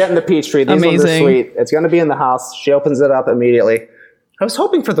 You're getting the Peachtree. These ones are sweet. It's going to be in the house. She opens it up immediately. I was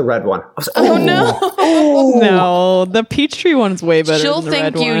hoping for the red one. I was, no. No, the Peachtree one's way better She'll than the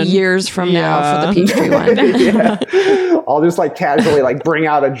red thank you one. years from now for the Peachtree one. I'll just like casually like bring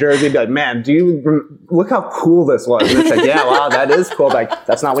out a jersey and be like, man, look how cool this was. And it's like, yeah, wow, that is cool. Like,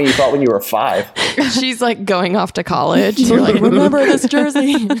 that's not what you thought when you were 5. She's like going off to college. You're like, remember this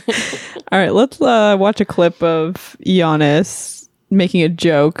jersey? All right, let's watch a clip of Giannis making a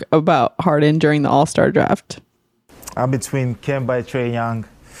joke about Harden during the All-Star draft. I'm between Kemba and Trae Young.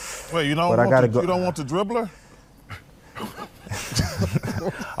 Wait, you don't want the dribbler?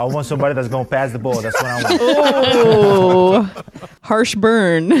 I want somebody that's going to pass the ball. That's what I want. Oh, harsh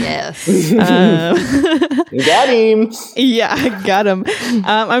burn. Yes. Got him. Yeah, got him.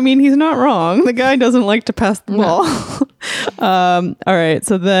 I mean, he's not wrong. The guy doesn't like to pass the ball. All right,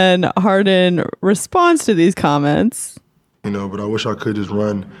 so then Harden responds to these comments. But I wish I could just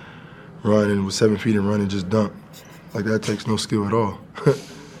run and with 7 feet and run and just dunk. Like, that takes no skill at all.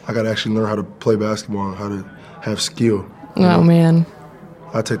 I got to actually learn how to play basketball and how to have skill. Oh, man.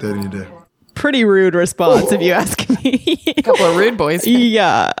 I'll take that any day. Pretty rude response, if you ask me. A couple of rude boys.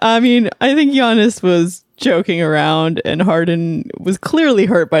 Yeah. I mean, I think Giannis was joking around and Harden was clearly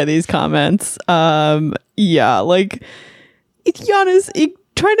hurt by these comments. Yeah, like, Giannis...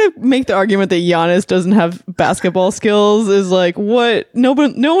 Trying to make the argument that Giannis doesn't have basketball skills is like, what? No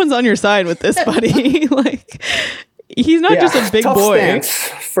one's on your side with this, buddy. Like, he's not just a big tough boy. Stance,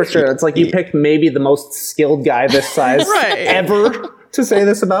 for sure. It's like you picked maybe the most skilled guy this size ever to say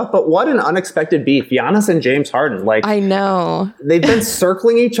this about, but what an unexpected beef. Giannis and James Harden. Like, I know. They've been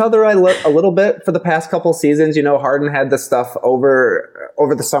circling each other a little bit for the past couple seasons. Harden had the stuff over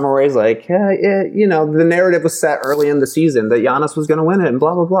the summer where he's like, the narrative was set early in the season that Giannis was going to win it and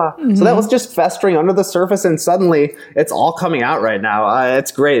blah, blah, blah. Mm-hmm. So that was just festering under the surface, and suddenly it's all coming out right now.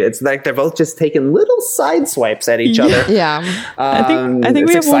 It's great. It's like they're both just taking little side swipes at each other. Yeah. I think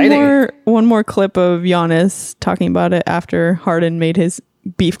we have one more clip of Giannis talking about it after Harden made his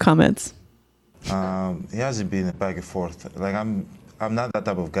beef comments. He hasn't been back and forth. Like, I'm not that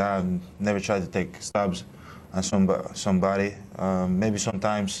type of guy. I've never tried to take stabs on somebody. Maybe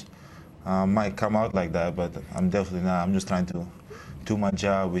sometimes might come out like that, but I'm definitely not. I'm just trying to do my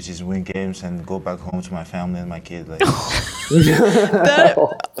job, which is win games and go back home to my family and my kid. Like, that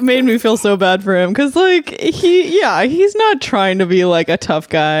made me feel so bad for him because, like, he's not trying to be like a tough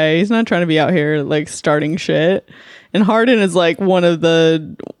guy. He's not trying to be out here like starting shit. And Harden is like one of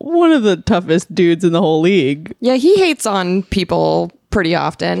the toughest dudes in the whole league. Yeah, he hates on people pretty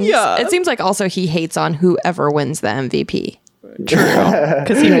often. Yeah. It seems like also he hates on whoever wins the MVP. True.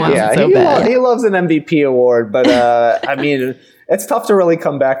 Because he wants it so bad. He loves an MVP award, but I mean, it's tough to really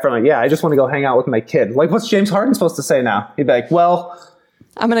come back from it. Yeah, I just want to go hang out with my kid. Like, what's James Harden supposed to say now? He'd be like, well,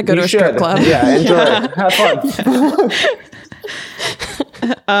 I'm going to go to a strip club. Yeah, enjoy it. Have fun.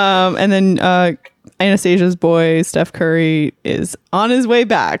 And then Anastasia's boy, Steph Curry, is on his way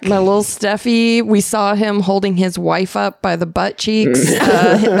back. My little Steffi, we saw him holding his wife up by the butt cheeks.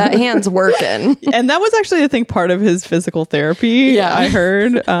 That hand's working. And that was actually, I think, part of his physical therapy. Yeah. I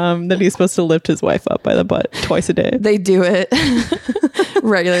heard that he's supposed to lift his wife up by the butt twice a day. They do it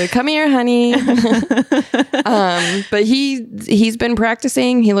regularly. Come here, honey. But he's been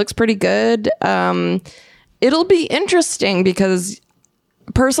practicing. He looks pretty good. it'll be interesting because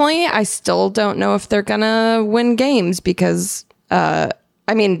personally, I still don't know if they're gonna win games because they're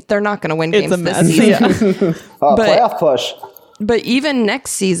not gonna win games this season. Playoff push. But even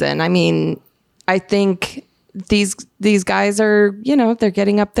next season, I think these guys are, they're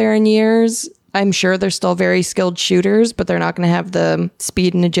getting up there in years. I'm sure they're still very skilled shooters, but they're not going to have the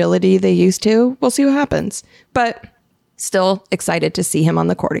speed and agility they used to. We'll see what happens. But still excited to see him on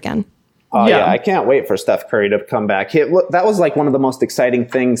the court again. Oh, yeah. I can't wait for Steph Curry to come back. That was like one of the most exciting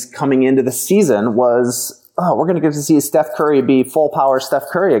things coming into the season was, we're going to get to see Steph Curry be full power Steph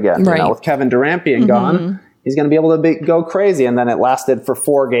Curry again. Right. With Kevin Durant being gone, he's going to be able to go crazy. And then it lasted for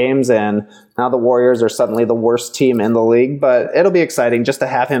 4 games, and now the Warriors are suddenly the worst team in the league. But it'll be exciting just to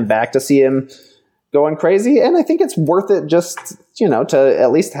have him back, to see him going crazy. And I think it's worth it just, to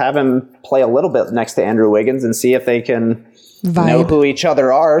at least have him play a little bit next to Andrew Wiggins and see if they can know who each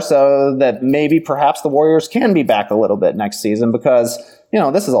other are, so that maybe perhaps the Warriors can be back a little bit next season, because,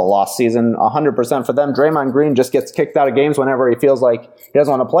 this is a lost season 100% for them. Draymond Green just gets kicked out of games whenever he feels like he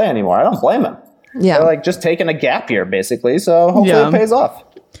doesn't want to play anymore. I don't blame him. Yeah. They're like just taking a gap year, basically. So hopefully it pays off.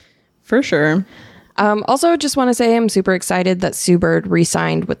 For sure. Also, just want to say I'm super excited that Sue Bird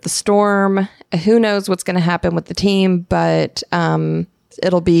re-signed with the Storm. Who knows what's going to happen with the team, but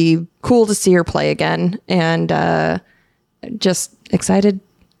it'll be cool to see her play again. And just excited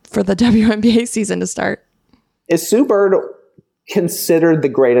for the WNBA season to start. Is Sue Bird considered the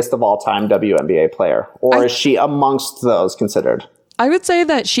greatest of all time WNBA player? Or is she amongst those considered? I would say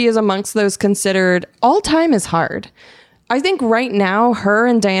that she is amongst those considered. All time is hard. I think right now her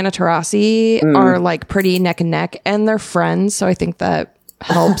and Diana Taurasi are like pretty neck and neck, and they're friends. So I think that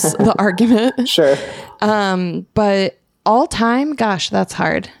helps the argument. Sure. But all time, gosh, that's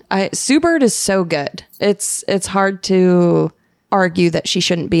hard. Sue Bird is so good. It's hard to argue that she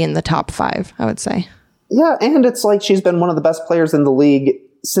shouldn't be in the top 5, I would say. Yeah, and it's like she's been one of the best players in the league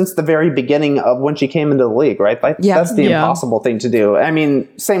since the very beginning of when she came into the league, right? That's the impossible thing to do.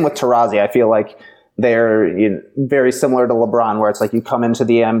 Same with Taurasi. I feel like they're very similar to LeBron, where it's like you come into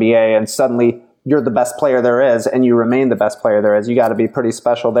the NBA and suddenly you're the best player there is, and you remain the best player there is. You got to be pretty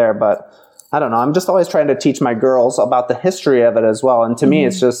special there. But I don't know. I'm just always trying to teach my girls about the history of it as well. And to me,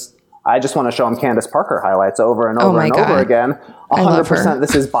 it's just, I just want to show them Candace Parker highlights over and over and over again. 100%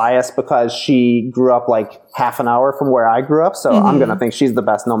 this is biased because she grew up like half an hour from where I grew up. So I'm going to think she's the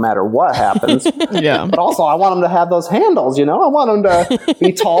best no matter what happens. Yeah. But also I want them to have those handles, I want them to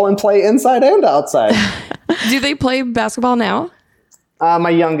be tall and play inside and outside. Do they play basketball now? My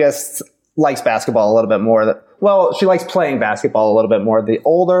youngest likes basketball a little bit more. Well, she likes playing basketball a little bit more. The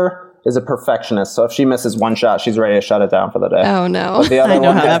older is a perfectionist, so if she misses one shot, she's ready to shut it down for the day. Oh no! But the other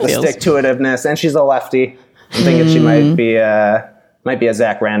one has the stick-to-itiveness, and she's a lefty. I'm thinking she might be a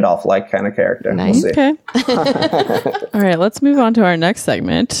Zach Randolph-like kind of character. Nice. We'll see. Okay. All right, let's move on to our next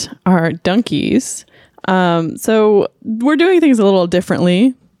segment, our Dunkies. So we're doing things a little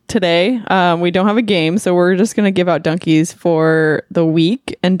differently today. We don't have a game, so we're just going to give out Dunkies for the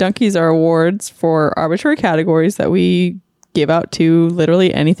week, and Dunkies are awards for arbitrary categories that we give out to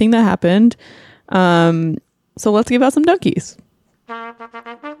literally anything that happened. So let's give out some Dunkies.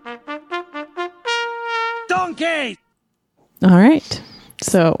 Donkey! All right.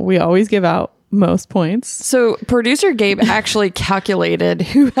 So we always give out most points. So producer Gabe actually calculated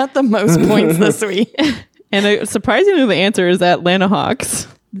who had the most points this week. And surprisingly, the answer is Atlanta Hawks.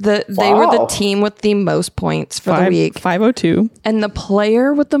 They were the team with the most points for the week. 502. And the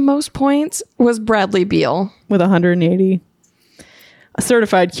player with the most points was Bradley Beal. With 180. A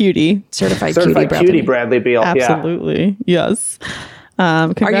certified cutie. Certified cutie Bradley Beal. Absolutely. Yeah. Yes.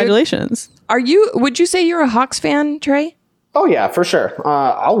 Congratulations. Would you say you're a Hawks fan, Trey? Oh yeah, for sure.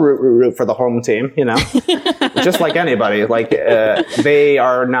 I'll root for the home team, just like anybody. They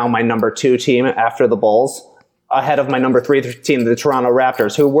are now my number 2 team after the Bulls, ahead of my number 3 team, the Toronto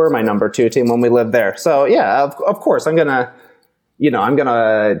Raptors, who were my number 2 team when we lived there. So yeah, of course I'm gonna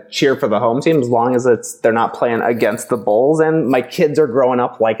cheer for the home team as long as they're not playing against the Bulls. And my kids are growing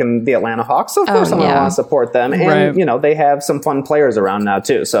up liking the Atlanta Hawks, so of course I'm gonna want to support them. And they have some fun players around now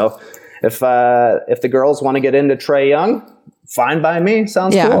too. So if the girls want to get into Trae Young, fine by me.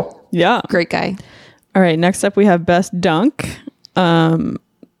 Sounds cool. Yeah, great guy. All right, next up we have best dunk.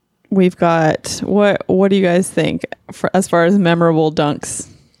 We've got what do you guys think as far as memorable dunks?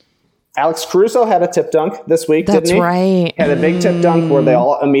 Alex Caruso had a tip dunk this week, didn't he? That's right. Had a big tip dunk where they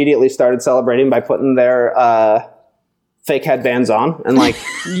all immediately started celebrating by putting their fake headbands on. And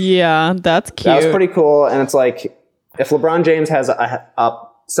yeah, that's cute. That was pretty cool. And it's like, if LeBron James has a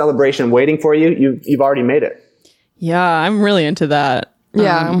celebration waiting for you, you've already made it. Yeah, I'm really into that.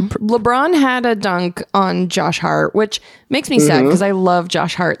 Yeah. LeBron had a dunk on Josh Hart, which makes me sad because I love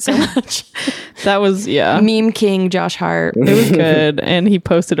Josh Hart so much. That was, meme king Josh Hart. It was good. And he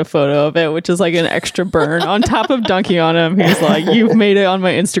posted a photo of it, which is like an extra burn on top of dunking on him. He's like, you've made it on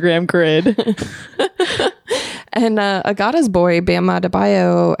my Instagram grid. And Agata's boy, Bam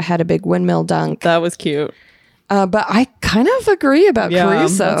Adebayo, had a big windmill dunk. That was cute. But I kind of agree about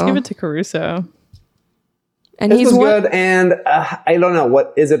Caruso. Let's give it to Caruso. And This was good, and I don't know,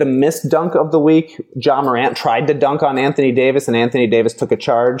 what is it, a missed dunk of the week? Ja Morant tried to dunk on Anthony Davis, and Anthony Davis took a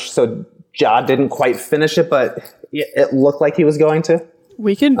charge, so Ja didn't quite finish it, but it looked like he was going to.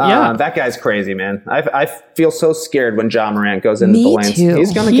 We can, that guy's crazy, man. I feel so scared when Ja Morant goes into the lanes. Too.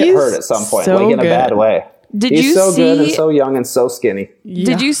 He's going to get hurt at some point, so like in a bad way. He's so good and so young and so skinny.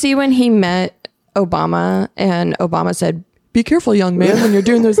 Did you see when he met Obama, and Obama said, "Be careful, young man, when you're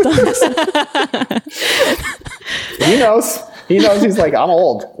doing those dunks"? He knows. He's like, I'm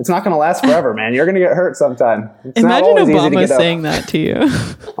old. It's not going to last forever, man. You're going to get hurt sometime. It's Imagine Obama saying that to you.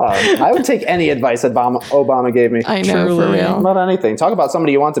 I would take any advice Obama gave me. I know, for real. About anything. Talk about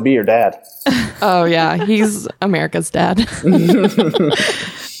somebody you want to be your dad. Oh, yeah. He's America's dad.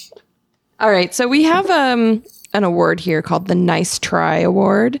 All right. So we have an award here called the Nice Try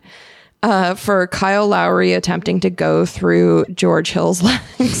Award. For Kyle Lowry attempting to go through George Hill's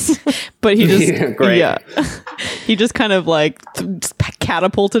legs. But he just he just kind of like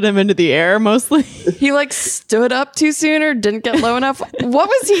catapulted him into the air mostly. He like stood up too soon or didn't get low enough. What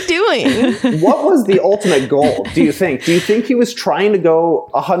was he doing? What was the ultimate goal, do you think? Do you think he was trying to go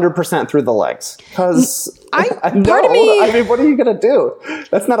 100% through the legs? Because part of me, I mean, what are you going to do?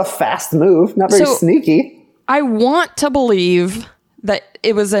 That's not a fast move, not very sneaky. I want to believe that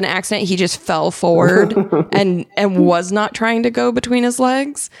it was an accident. He just fell forward and was not trying to go between his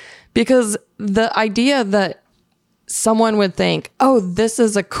legs, because the idea that someone would think, oh, this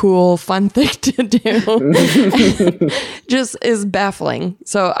is a cool, fun thing to do just is baffling.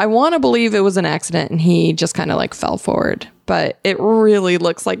 So I want to believe it was an accident and he just kind of like fell forward, but it really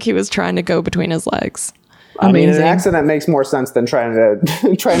looks like he was trying to go between his legs. I mean, an accident makes more sense than trying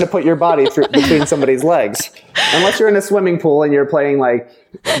to put your body between somebody's legs. Unless you're in a swimming pool and you're playing like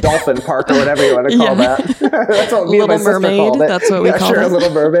Dolphin Park or whatever you want to call that. That's what me and my sister called it. That's what we called it. Little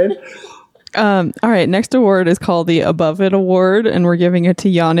Mermaid. All right, next award is called the Above It Award, and we're giving it to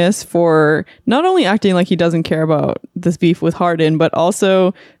Giannis for not only acting like he doesn't care about this beef with Harden, but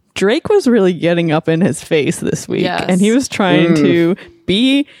also Drake was really getting up in his face this week. Yes. And he was trying to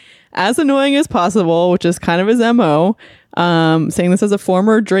be as annoying as possible, which is kind of his MO. Saying this as a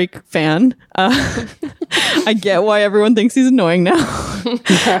former Drake fan. I get why everyone thinks he's annoying now.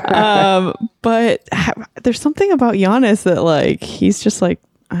 But there's something about Giannis that like, he's just like,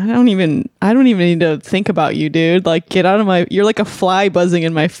 I don't even need to think about you, dude. Like, get out of you're like a fly buzzing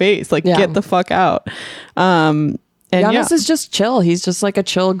in my face. Like, get the fuck out. And Giannis is just chill. He's just like a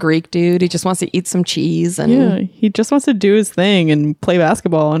chill Greek dude. He just wants to eat some cheese and he just wants to do his thing and play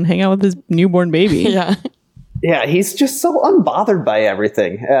basketball and hang out with his newborn baby. Yeah, he's just so unbothered by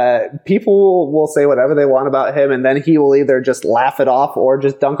everything. People will say whatever they want about him, and then he will either just laugh it off or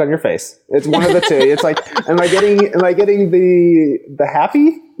just dunk on your face. It's one of the two. It's like, am I getting the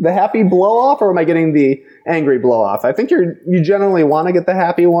happy blow off, or am I getting the angry blow off? I think you generally want to get the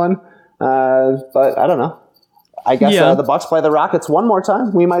happy one, but I don't know. I guess the Bucks play the Rockets one more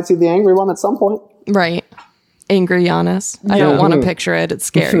time. We might see the angry one at some point. Right. Angry Giannis. I don't want to picture it. It's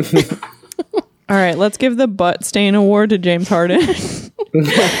scary. All right, let's give the butt stain award to James Harden.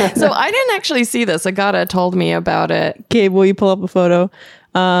 So I didn't actually see this. Agata told me about it. Gabe, will you pull up a photo?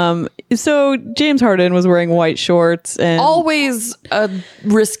 So James Harden was wearing white shorts, and always a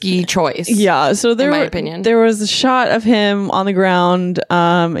risky choice. Yeah. So in my opinion, there was a shot of him on the ground,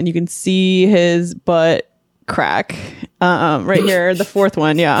 and you can see his butt crack right here, the fourth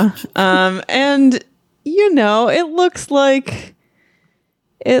one. Yeah. And you know, it looks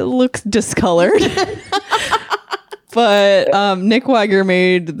discolored. But Nick Weiger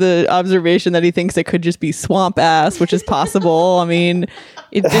made the observation that he thinks it could just be swamp ass, which is possible. I mean,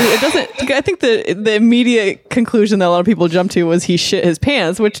 it doesn't. I think the immediate conclusion that a lot of people jumped to was he shit his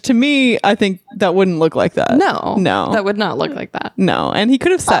pants, which to me, I think that wouldn't look like that. No, that would not look like that. No, and he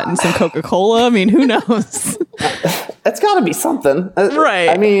could have sat in some Coca-Cola. I mean, who knows? It's got to be something, right?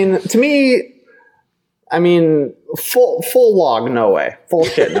 I mean, to me, full log, no way. Full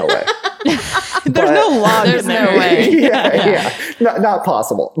shit, no way. There's no log. There's no way. Yeah. Not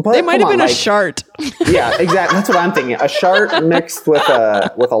possible. But they might have been a shart. Yeah, exactly. That's what I'm thinking. A shart mixed with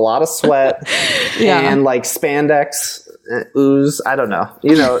a lot of sweat and like spandex ooze. I don't know.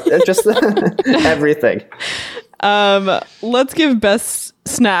 You know, just everything. Let's give best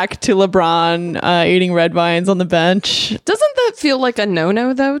snack to LeBron eating red vines on the bench. Doesn't that feel like a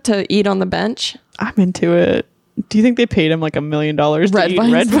no-no though, to eat on the bench? I'm into it. Do you think they paid him like $1 million to eat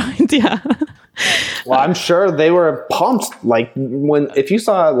red vines? Yeah. Well, I'm sure they were pumped. Like if you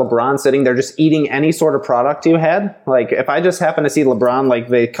saw LeBron sitting there just eating any sort of product you had, like if I just happen to see LeBron, like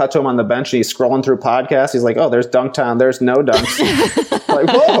they cut to him on the bench and he's scrolling through podcasts, he's like, oh, there's Dunktown, there's no dunks. Like,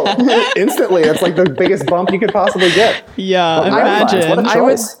 whoa, instantly. It's like the biggest bump you could possibly get. Yeah, imagine. What a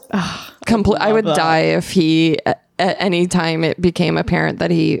choice. I would die if he, at any time it became apparent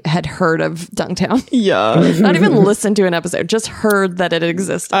that he had heard of Dunktown. Yeah. Not even listened to an episode, just heard that it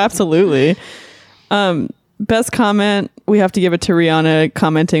existed. Absolutely. Best comment, we have to give it to Rihanna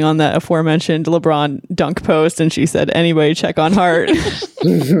commenting on that aforementioned LeBron dunk post, and she said, anybody check on Hart.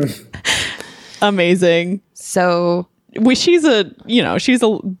 Amazing. So she's a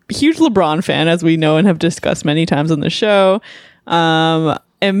huge LeBron fan, as we know and have discussed many times on the show.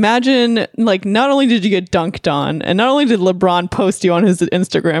 Imagine, like, not only did you get dunked on, and not only did LeBron post you on his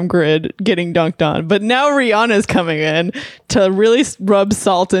Instagram grid getting dunked on, but now Rihanna's coming in to really rub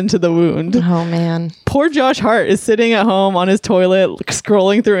salt into the wound. Oh, man. Poor Josh Hart is sitting at home on his toilet,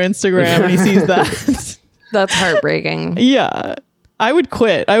 scrolling through Instagram, and he sees that. That's heartbreaking. Yeah. I would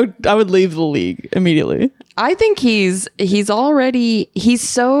quit. I would leave the league immediately. I think he's the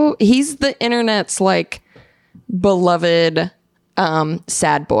internet's, like, beloved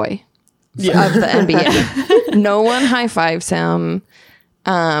sad boy of the NBA. No one high fives him.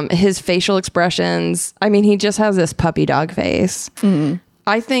 His facial expressions, I mean, he just has this puppy dog face. Mm-hmm.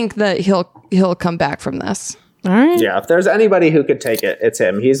 I think that he'll come back from this. All right. Yeah, if there's anybody who could take it, it's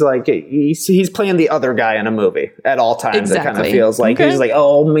him. He's like he's playing the other guy in a movie at all times. Exactly. It kind of feels like he's like,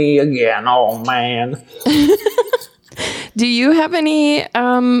 oh, me again. Oh, man. Do you have any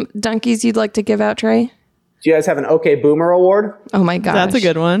donkeys you'd like to give out, Trey? Do you guys have an OK Boomer award? Oh my gosh. That's a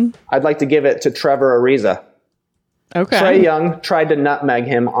good one. I'd like to give it to Trevor Ariza. Okay. Trae Young tried to nutmeg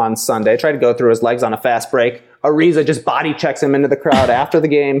him on Sunday, tried to go through his legs on a fast break. Ariza just body checks him into the crowd. After the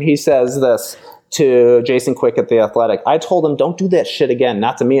game, he says this to Jason Quick at The Athletic. I told him, don't do that shit again,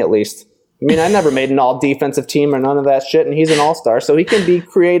 not to me at least. I mean, I never made an all-defensive team or none of that shit, and he's an all-star, so he can be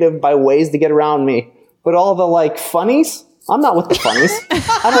creative by ways to get around me. But all the, like, funnies? I'm not with the funnies.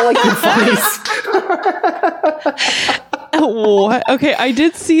 I don't like the funnies. What? Okay, I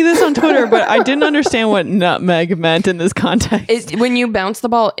did see this on Twitter, but I didn't understand what nutmeg meant in this context. It's when you bounce the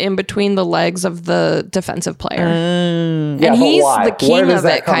ball in between the legs of the defensive player. Yeah, and he's why? the king of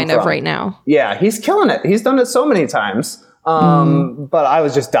it kind of right now. Yeah, he's killing it. He's done it so many times. But I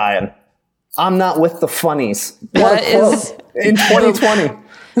was just dying. I'm not with the funnies. That is in 2020.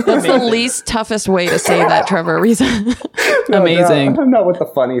 That's the least toughest way to say that, Trevor Ariza. Amazing. No, I'm not with the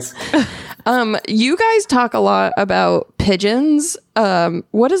funnies. You guys talk a lot about pigeons.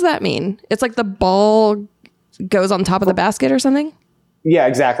 What does that mean? It's like the ball goes on top of the basket or something? Yeah,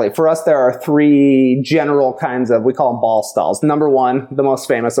 exactly. For us, there are three general kinds of, we call them ball stalls. Number one, the most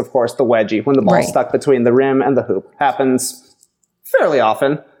famous, of course, the wedgie, when the ball's stuck between the rim and the hoop. Happens fairly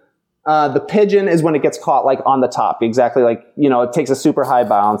often. The pigeon is when it gets caught like on the top, exactly like, it takes a super high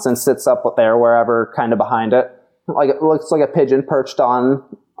bounce and sits up there wherever kind of behind it. Like it looks like a pigeon perched on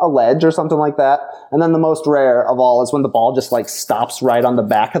a ledge or something like that. And then the most rare of all is when the ball just like stops right on the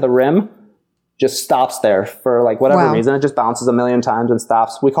back of the rim, just stops there for like whatever reason. It just bounces a million times and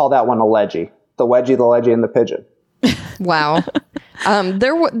stops. We call that one a ledgie. The wedgie, and the pigeon. Wow.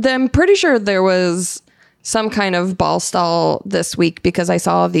 I'm pretty sure there was some kind of ball stall this week because I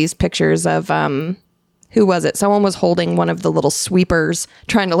saw these pictures of who was it? Someone was holding one of the little sweepers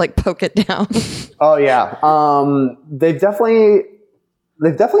trying to like poke it down. Oh yeah. They've definitely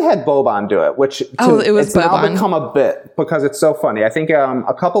had Boban do it, which it was it's Boban. now become a bit because it's so funny. I think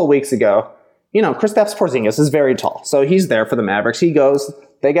a couple of weeks ago, Kristaps Porzingis is very tall, so he's there for the Mavericks. He goes,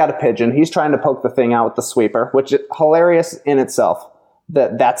 they got a pigeon. He's trying to poke the thing out with the sweeper, which is hilarious in itself.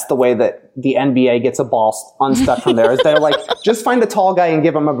 That's the way that the NBA gets a ball unstuck from there. Is they're like, just find a tall guy and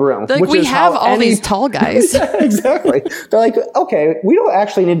give him a broom. Like, we have all these tall guys. Yeah, exactly. They're like, okay, we don't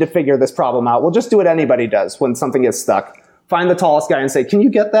actually need to figure this problem out. We'll just do what anybody does when something gets stuck. Find the tallest guy and say, can you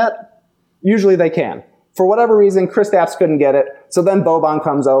get that? Usually they can. For whatever reason, Kristaps couldn't get it. So then Boban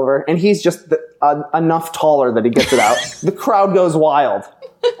comes over, and he's just enough taller that he gets it out. The crowd goes wild.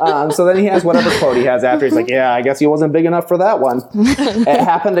 So then he has whatever quote he has after. He's like, yeah, I guess he wasn't big enough for that one. It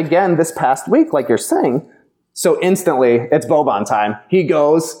happened again this past week, like you're saying. So instantly, it's Boban time. He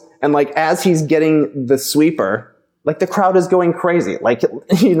goes, and like as he's getting the sweeper, like the crowd is going crazy. Like,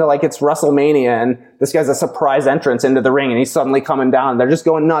 you know, like it's WrestleMania and this guy's a surprise entrance into the ring and he's suddenly coming down. They're just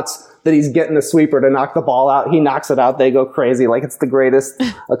going nuts that he's getting the sweeper to knock the ball out. He knocks it out. They go crazy. Like it's the greatest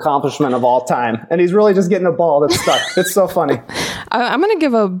accomplishment of all time. And he's really just getting a ball that's stuck. It's so funny. I'm going to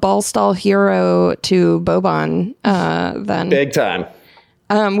give a ball stall hero to Boban then. Big time.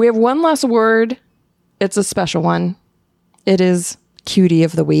 We have one last award. It's a special one. It is Cutie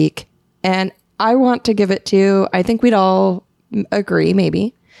of the Week. And I want to give it to, I think we'd all agree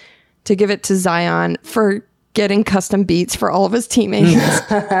maybe, to give it to Zion for getting custom beats for all of his teammates.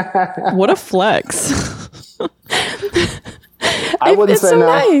 What a flex. I wouldn't say so no.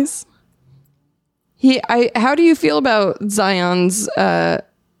 Nice. How do you feel about Zion's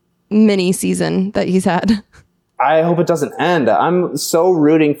mini season that he's had? I hope it doesn't end. I'm so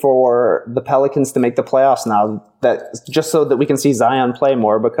rooting for the Pelicans to make the playoffs now, that just so that we can see Zion play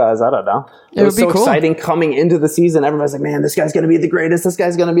more, because I don't know. It was so exciting coming into the season. Everybody's like, man, this guy's going to be the greatest. This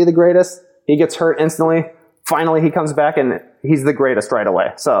guy's going to be the greatest. He gets hurt instantly. Finally, he comes back and he's the greatest right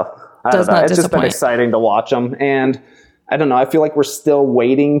away. So I don't know. It's just been exciting to watch him. And I don't know. I feel like we're still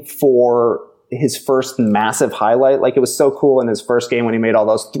waiting for his first massive highlight. Like it was so cool in his first game when he made all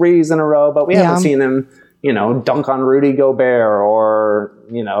those threes in a row, but we haven't seen him, you know, dunk on Rudy Gobert or,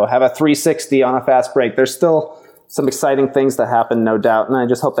 you know, have a 360 on a fast break. There's still some exciting things that happen, no doubt. And I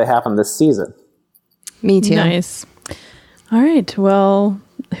just hope they happen this season. Me too. Nice. All right. Well,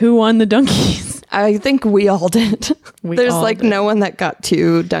 who won the dunkies? I think we all did. There's like no one that got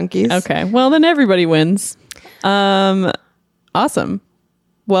 2 dunkies. Okay. Well, then everybody wins. Awesome.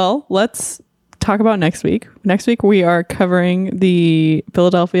 Well, let's talk about next week. Next week, we are covering the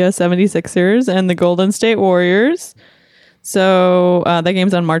Philadelphia 76ers and the Golden State Warriors. So that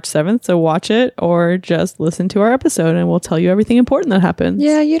game's on March 7th. So watch it or just listen to our episode and we'll tell you everything important that happens.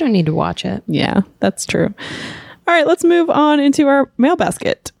 Yeah, you don't need to watch it. Yeah, that's true. All right, let's move on into our mail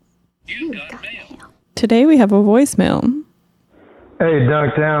basket. You got mail. Today we have a voicemail. Hey,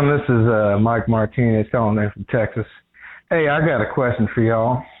 Dunktown, this is Mike Martinez calling in from Texas. Hey, I got a question for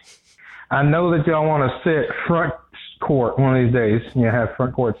y'all. I know that y'all want to sit front court one of these days, and you have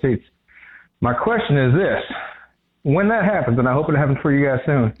front court seats. My question is this. When that happens, and I hope it happens for you guys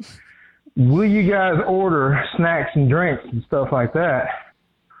soon, will you guys order snacks and drinks and stuff like that?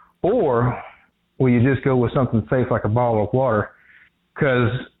 Or will you just go with something safe like a bottle of water?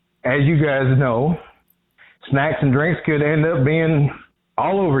 Because as you guys know, snacks and drinks could end up being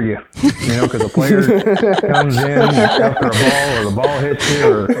all over you, you know, because a player comes in after a ball or the ball hits you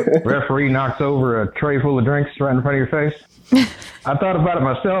or referee knocks over a tray full of drinks right in front of your face. I thought about it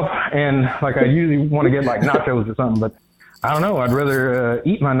myself, and like I usually want to get like nachos or something, but I don't know. I'd rather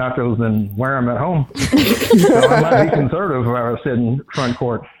eat my nachos than wear them at home. So I might be conservative if I was sitting front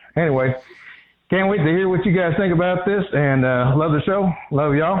court. Anyway, can't wait to hear what you guys think about this, and love the show.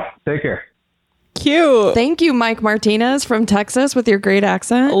 Love y'all. Take care. Cute. Thank you, Mike Martinez from Texas with your great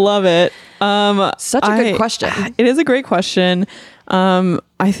accent. Love it. Such a good question. It is a great question.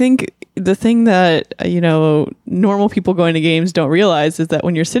 I think the thing that, you know, normal people going to games don't realize is that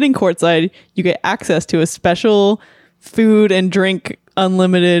when you're sitting courtside, you get access to a special food and drink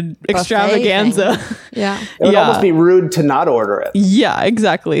unlimited extravaganza. Yeah. It would almost be rude to not order it. Yeah,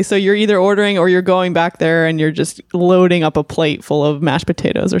 exactly. So you're either ordering or you're going back there and you're just loading up a plate full of mashed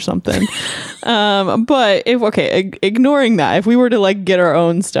potatoes or something. But ignoring that, if we were to like get our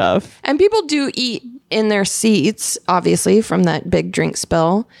own stuff. And people do eat in their seats, obviously, from that big drink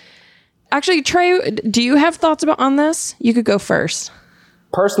spill. Actually, Trey, do you have thoughts on this? You could go first.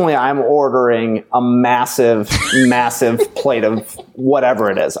 Personally, I'm ordering a massive plate of whatever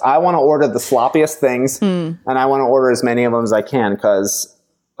it is. I want to order the sloppiest things, and I want to order as many of them as I can, because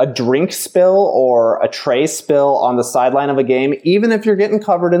a drink spill or a tray spill on the sideline of a game, even if you're getting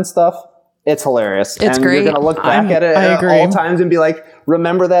covered in stuff, it's hilarious. It's and great. You're going to look back at it at all times and be like,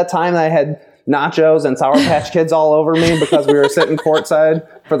 remember that time that I had nachos and Sour Patch Kids all over me because we were sitting courtside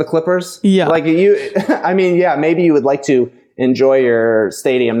for the Clippers? Yeah. Like maybe you would like to enjoy your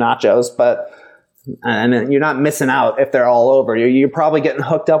stadium nachos, and you're not missing out if they're all over you. You're probably getting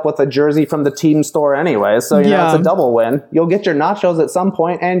hooked up with a jersey from the team store anyway, so you know it's a double win. You'll get your nachos at some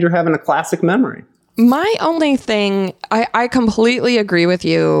point, and you're having a classic memory. My only thing, I completely agree with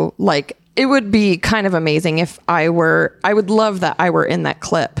you. Like, it would be kind of amazing if I would love that I were in that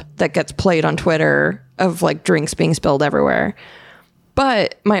clip that gets played on Twitter of like drinks being spilled everywhere.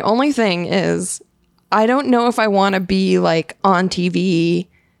 But my only thing is, I don't know if I want to be like on TV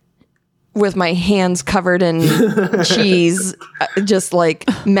with my hands covered in cheese, just like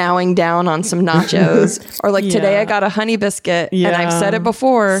mowing down on some nachos. Or like today I got a honey biscuit, and I've said it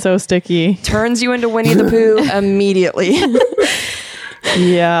before. So sticky. Turns you into Winnie the Pooh immediately.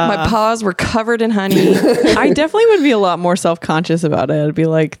 Yeah. My paws were covered in honey. I definitely would be a lot more self-conscious about it. I'd be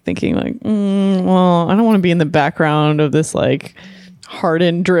like thinking like, well, I don't want to be in the background of this like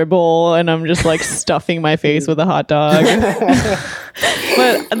hardened dribble and I'm just like stuffing my face with a hot dog.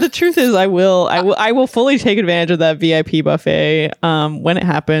 But the truth is I will fully take advantage of that VIP buffet when it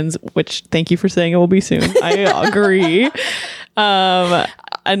happens, which thank you for saying it will be soon. I agree.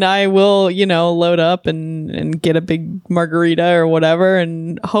 And I will, load up and get a big margarita or whatever.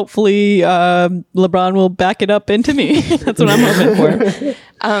 And hopefully LeBron will back it up into me. That's what I'm hoping for.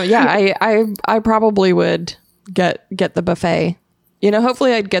 I probably would get the buffet.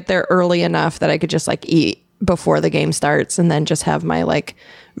 Hopefully I'd get there early enough that I could just like eat before the game starts and then just have my like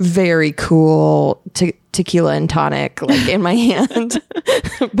very cool tequila and tonic like in my hand.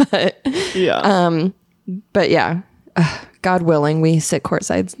 But yeah. God willing, we sit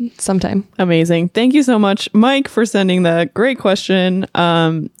courtside sometime. Amazing. Thank you so much, Mike, for sending that great question.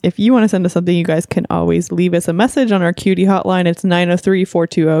 If you want to send us something, you guys can always leave us a message on our cutie hotline. It's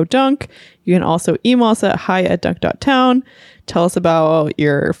 903-420-DUNK. You can also email us at hi@dunk.town. Tell us about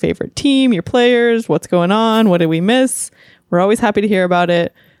your favorite team, your players, what's going on, what did we miss? We're always happy to hear about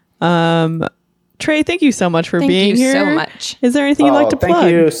it. Trey, thank you so much for being here. Thank you so much. Is there anything you'd like to plug?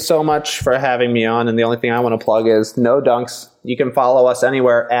 Thank you so much for having me on. And the only thing I want to plug is No Dunks. You can follow us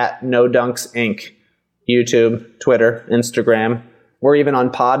anywhere at No Dunks Inc. YouTube, Twitter, Instagram. We're even on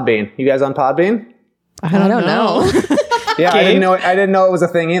Podbean. You guys on Podbean? I don't know. Yeah, I didn't know it was a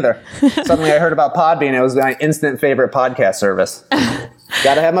thing either. Suddenly I heard about Podbean. It was my instant favorite podcast service.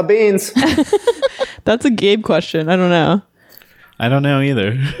 Gotta have my beans. That's a Gabe question. I don't know. I don't know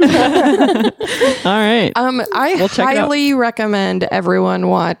either. All right. I highly recommend everyone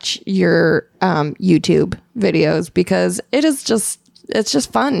watch your YouTube videos because it's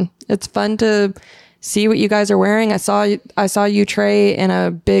just fun. It's fun to see what you guys are wearing. I saw you, Trey, in a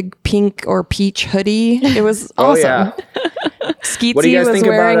big pink or peach hoodie. It was awesome. Skeetsy what do you guys was think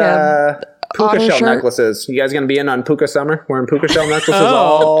wearing about puka shell shirt. necklaces? You guys gonna be in on puka summer? Wearing puka shell necklaces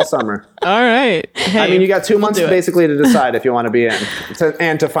all summer. All right. Hey, I mean, you got 2 months basically to decide if you want to be in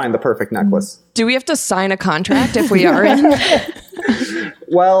and to find the perfect necklace. Do we have to sign a contract if we are in?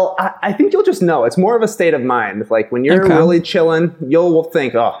 Well, I think you'll just know. It's more of a state of mind. Like when you're really chilling, you'll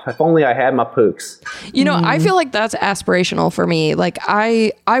think, oh, if only I had my pooks. I feel like that's aspirational for me. Like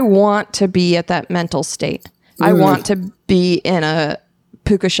I want to be at that mental state. I want to be in a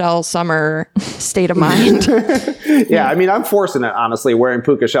puka shell summer state of mind. Yeah, I mean, I'm forcing it, honestly, wearing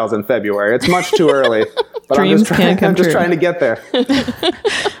puka shells in February. It's much too early. But I'm just trying to get there.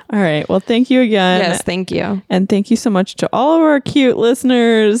 All right. Well, thank you again. Yes, thank you. And thank you so much to all of our cute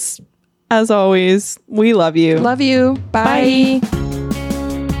listeners. As always, we love you. Love you. Bye.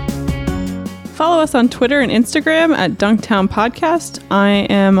 Follow us on Twitter and Instagram at Dunktown Podcast. I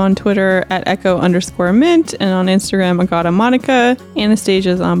am on Twitter at Echo_Mint and on Instagram, Agata Monica.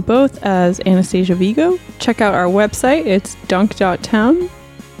 Anastasia's on both as Anastasia Vigo. Check out our website. It's dunk.town.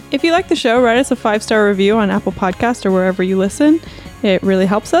 If you like the show, write us a 5-star review on Apple Podcast or wherever you listen. It really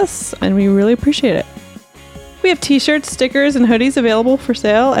helps us and we really appreciate it. We have t-shirts, stickers, and hoodies available for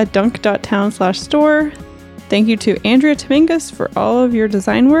sale at dunk.town/store. Thank you to Andrea Tomingus for all of your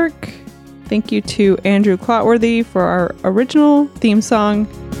design work. Thank you to Andrew Clotworthy for our original theme song.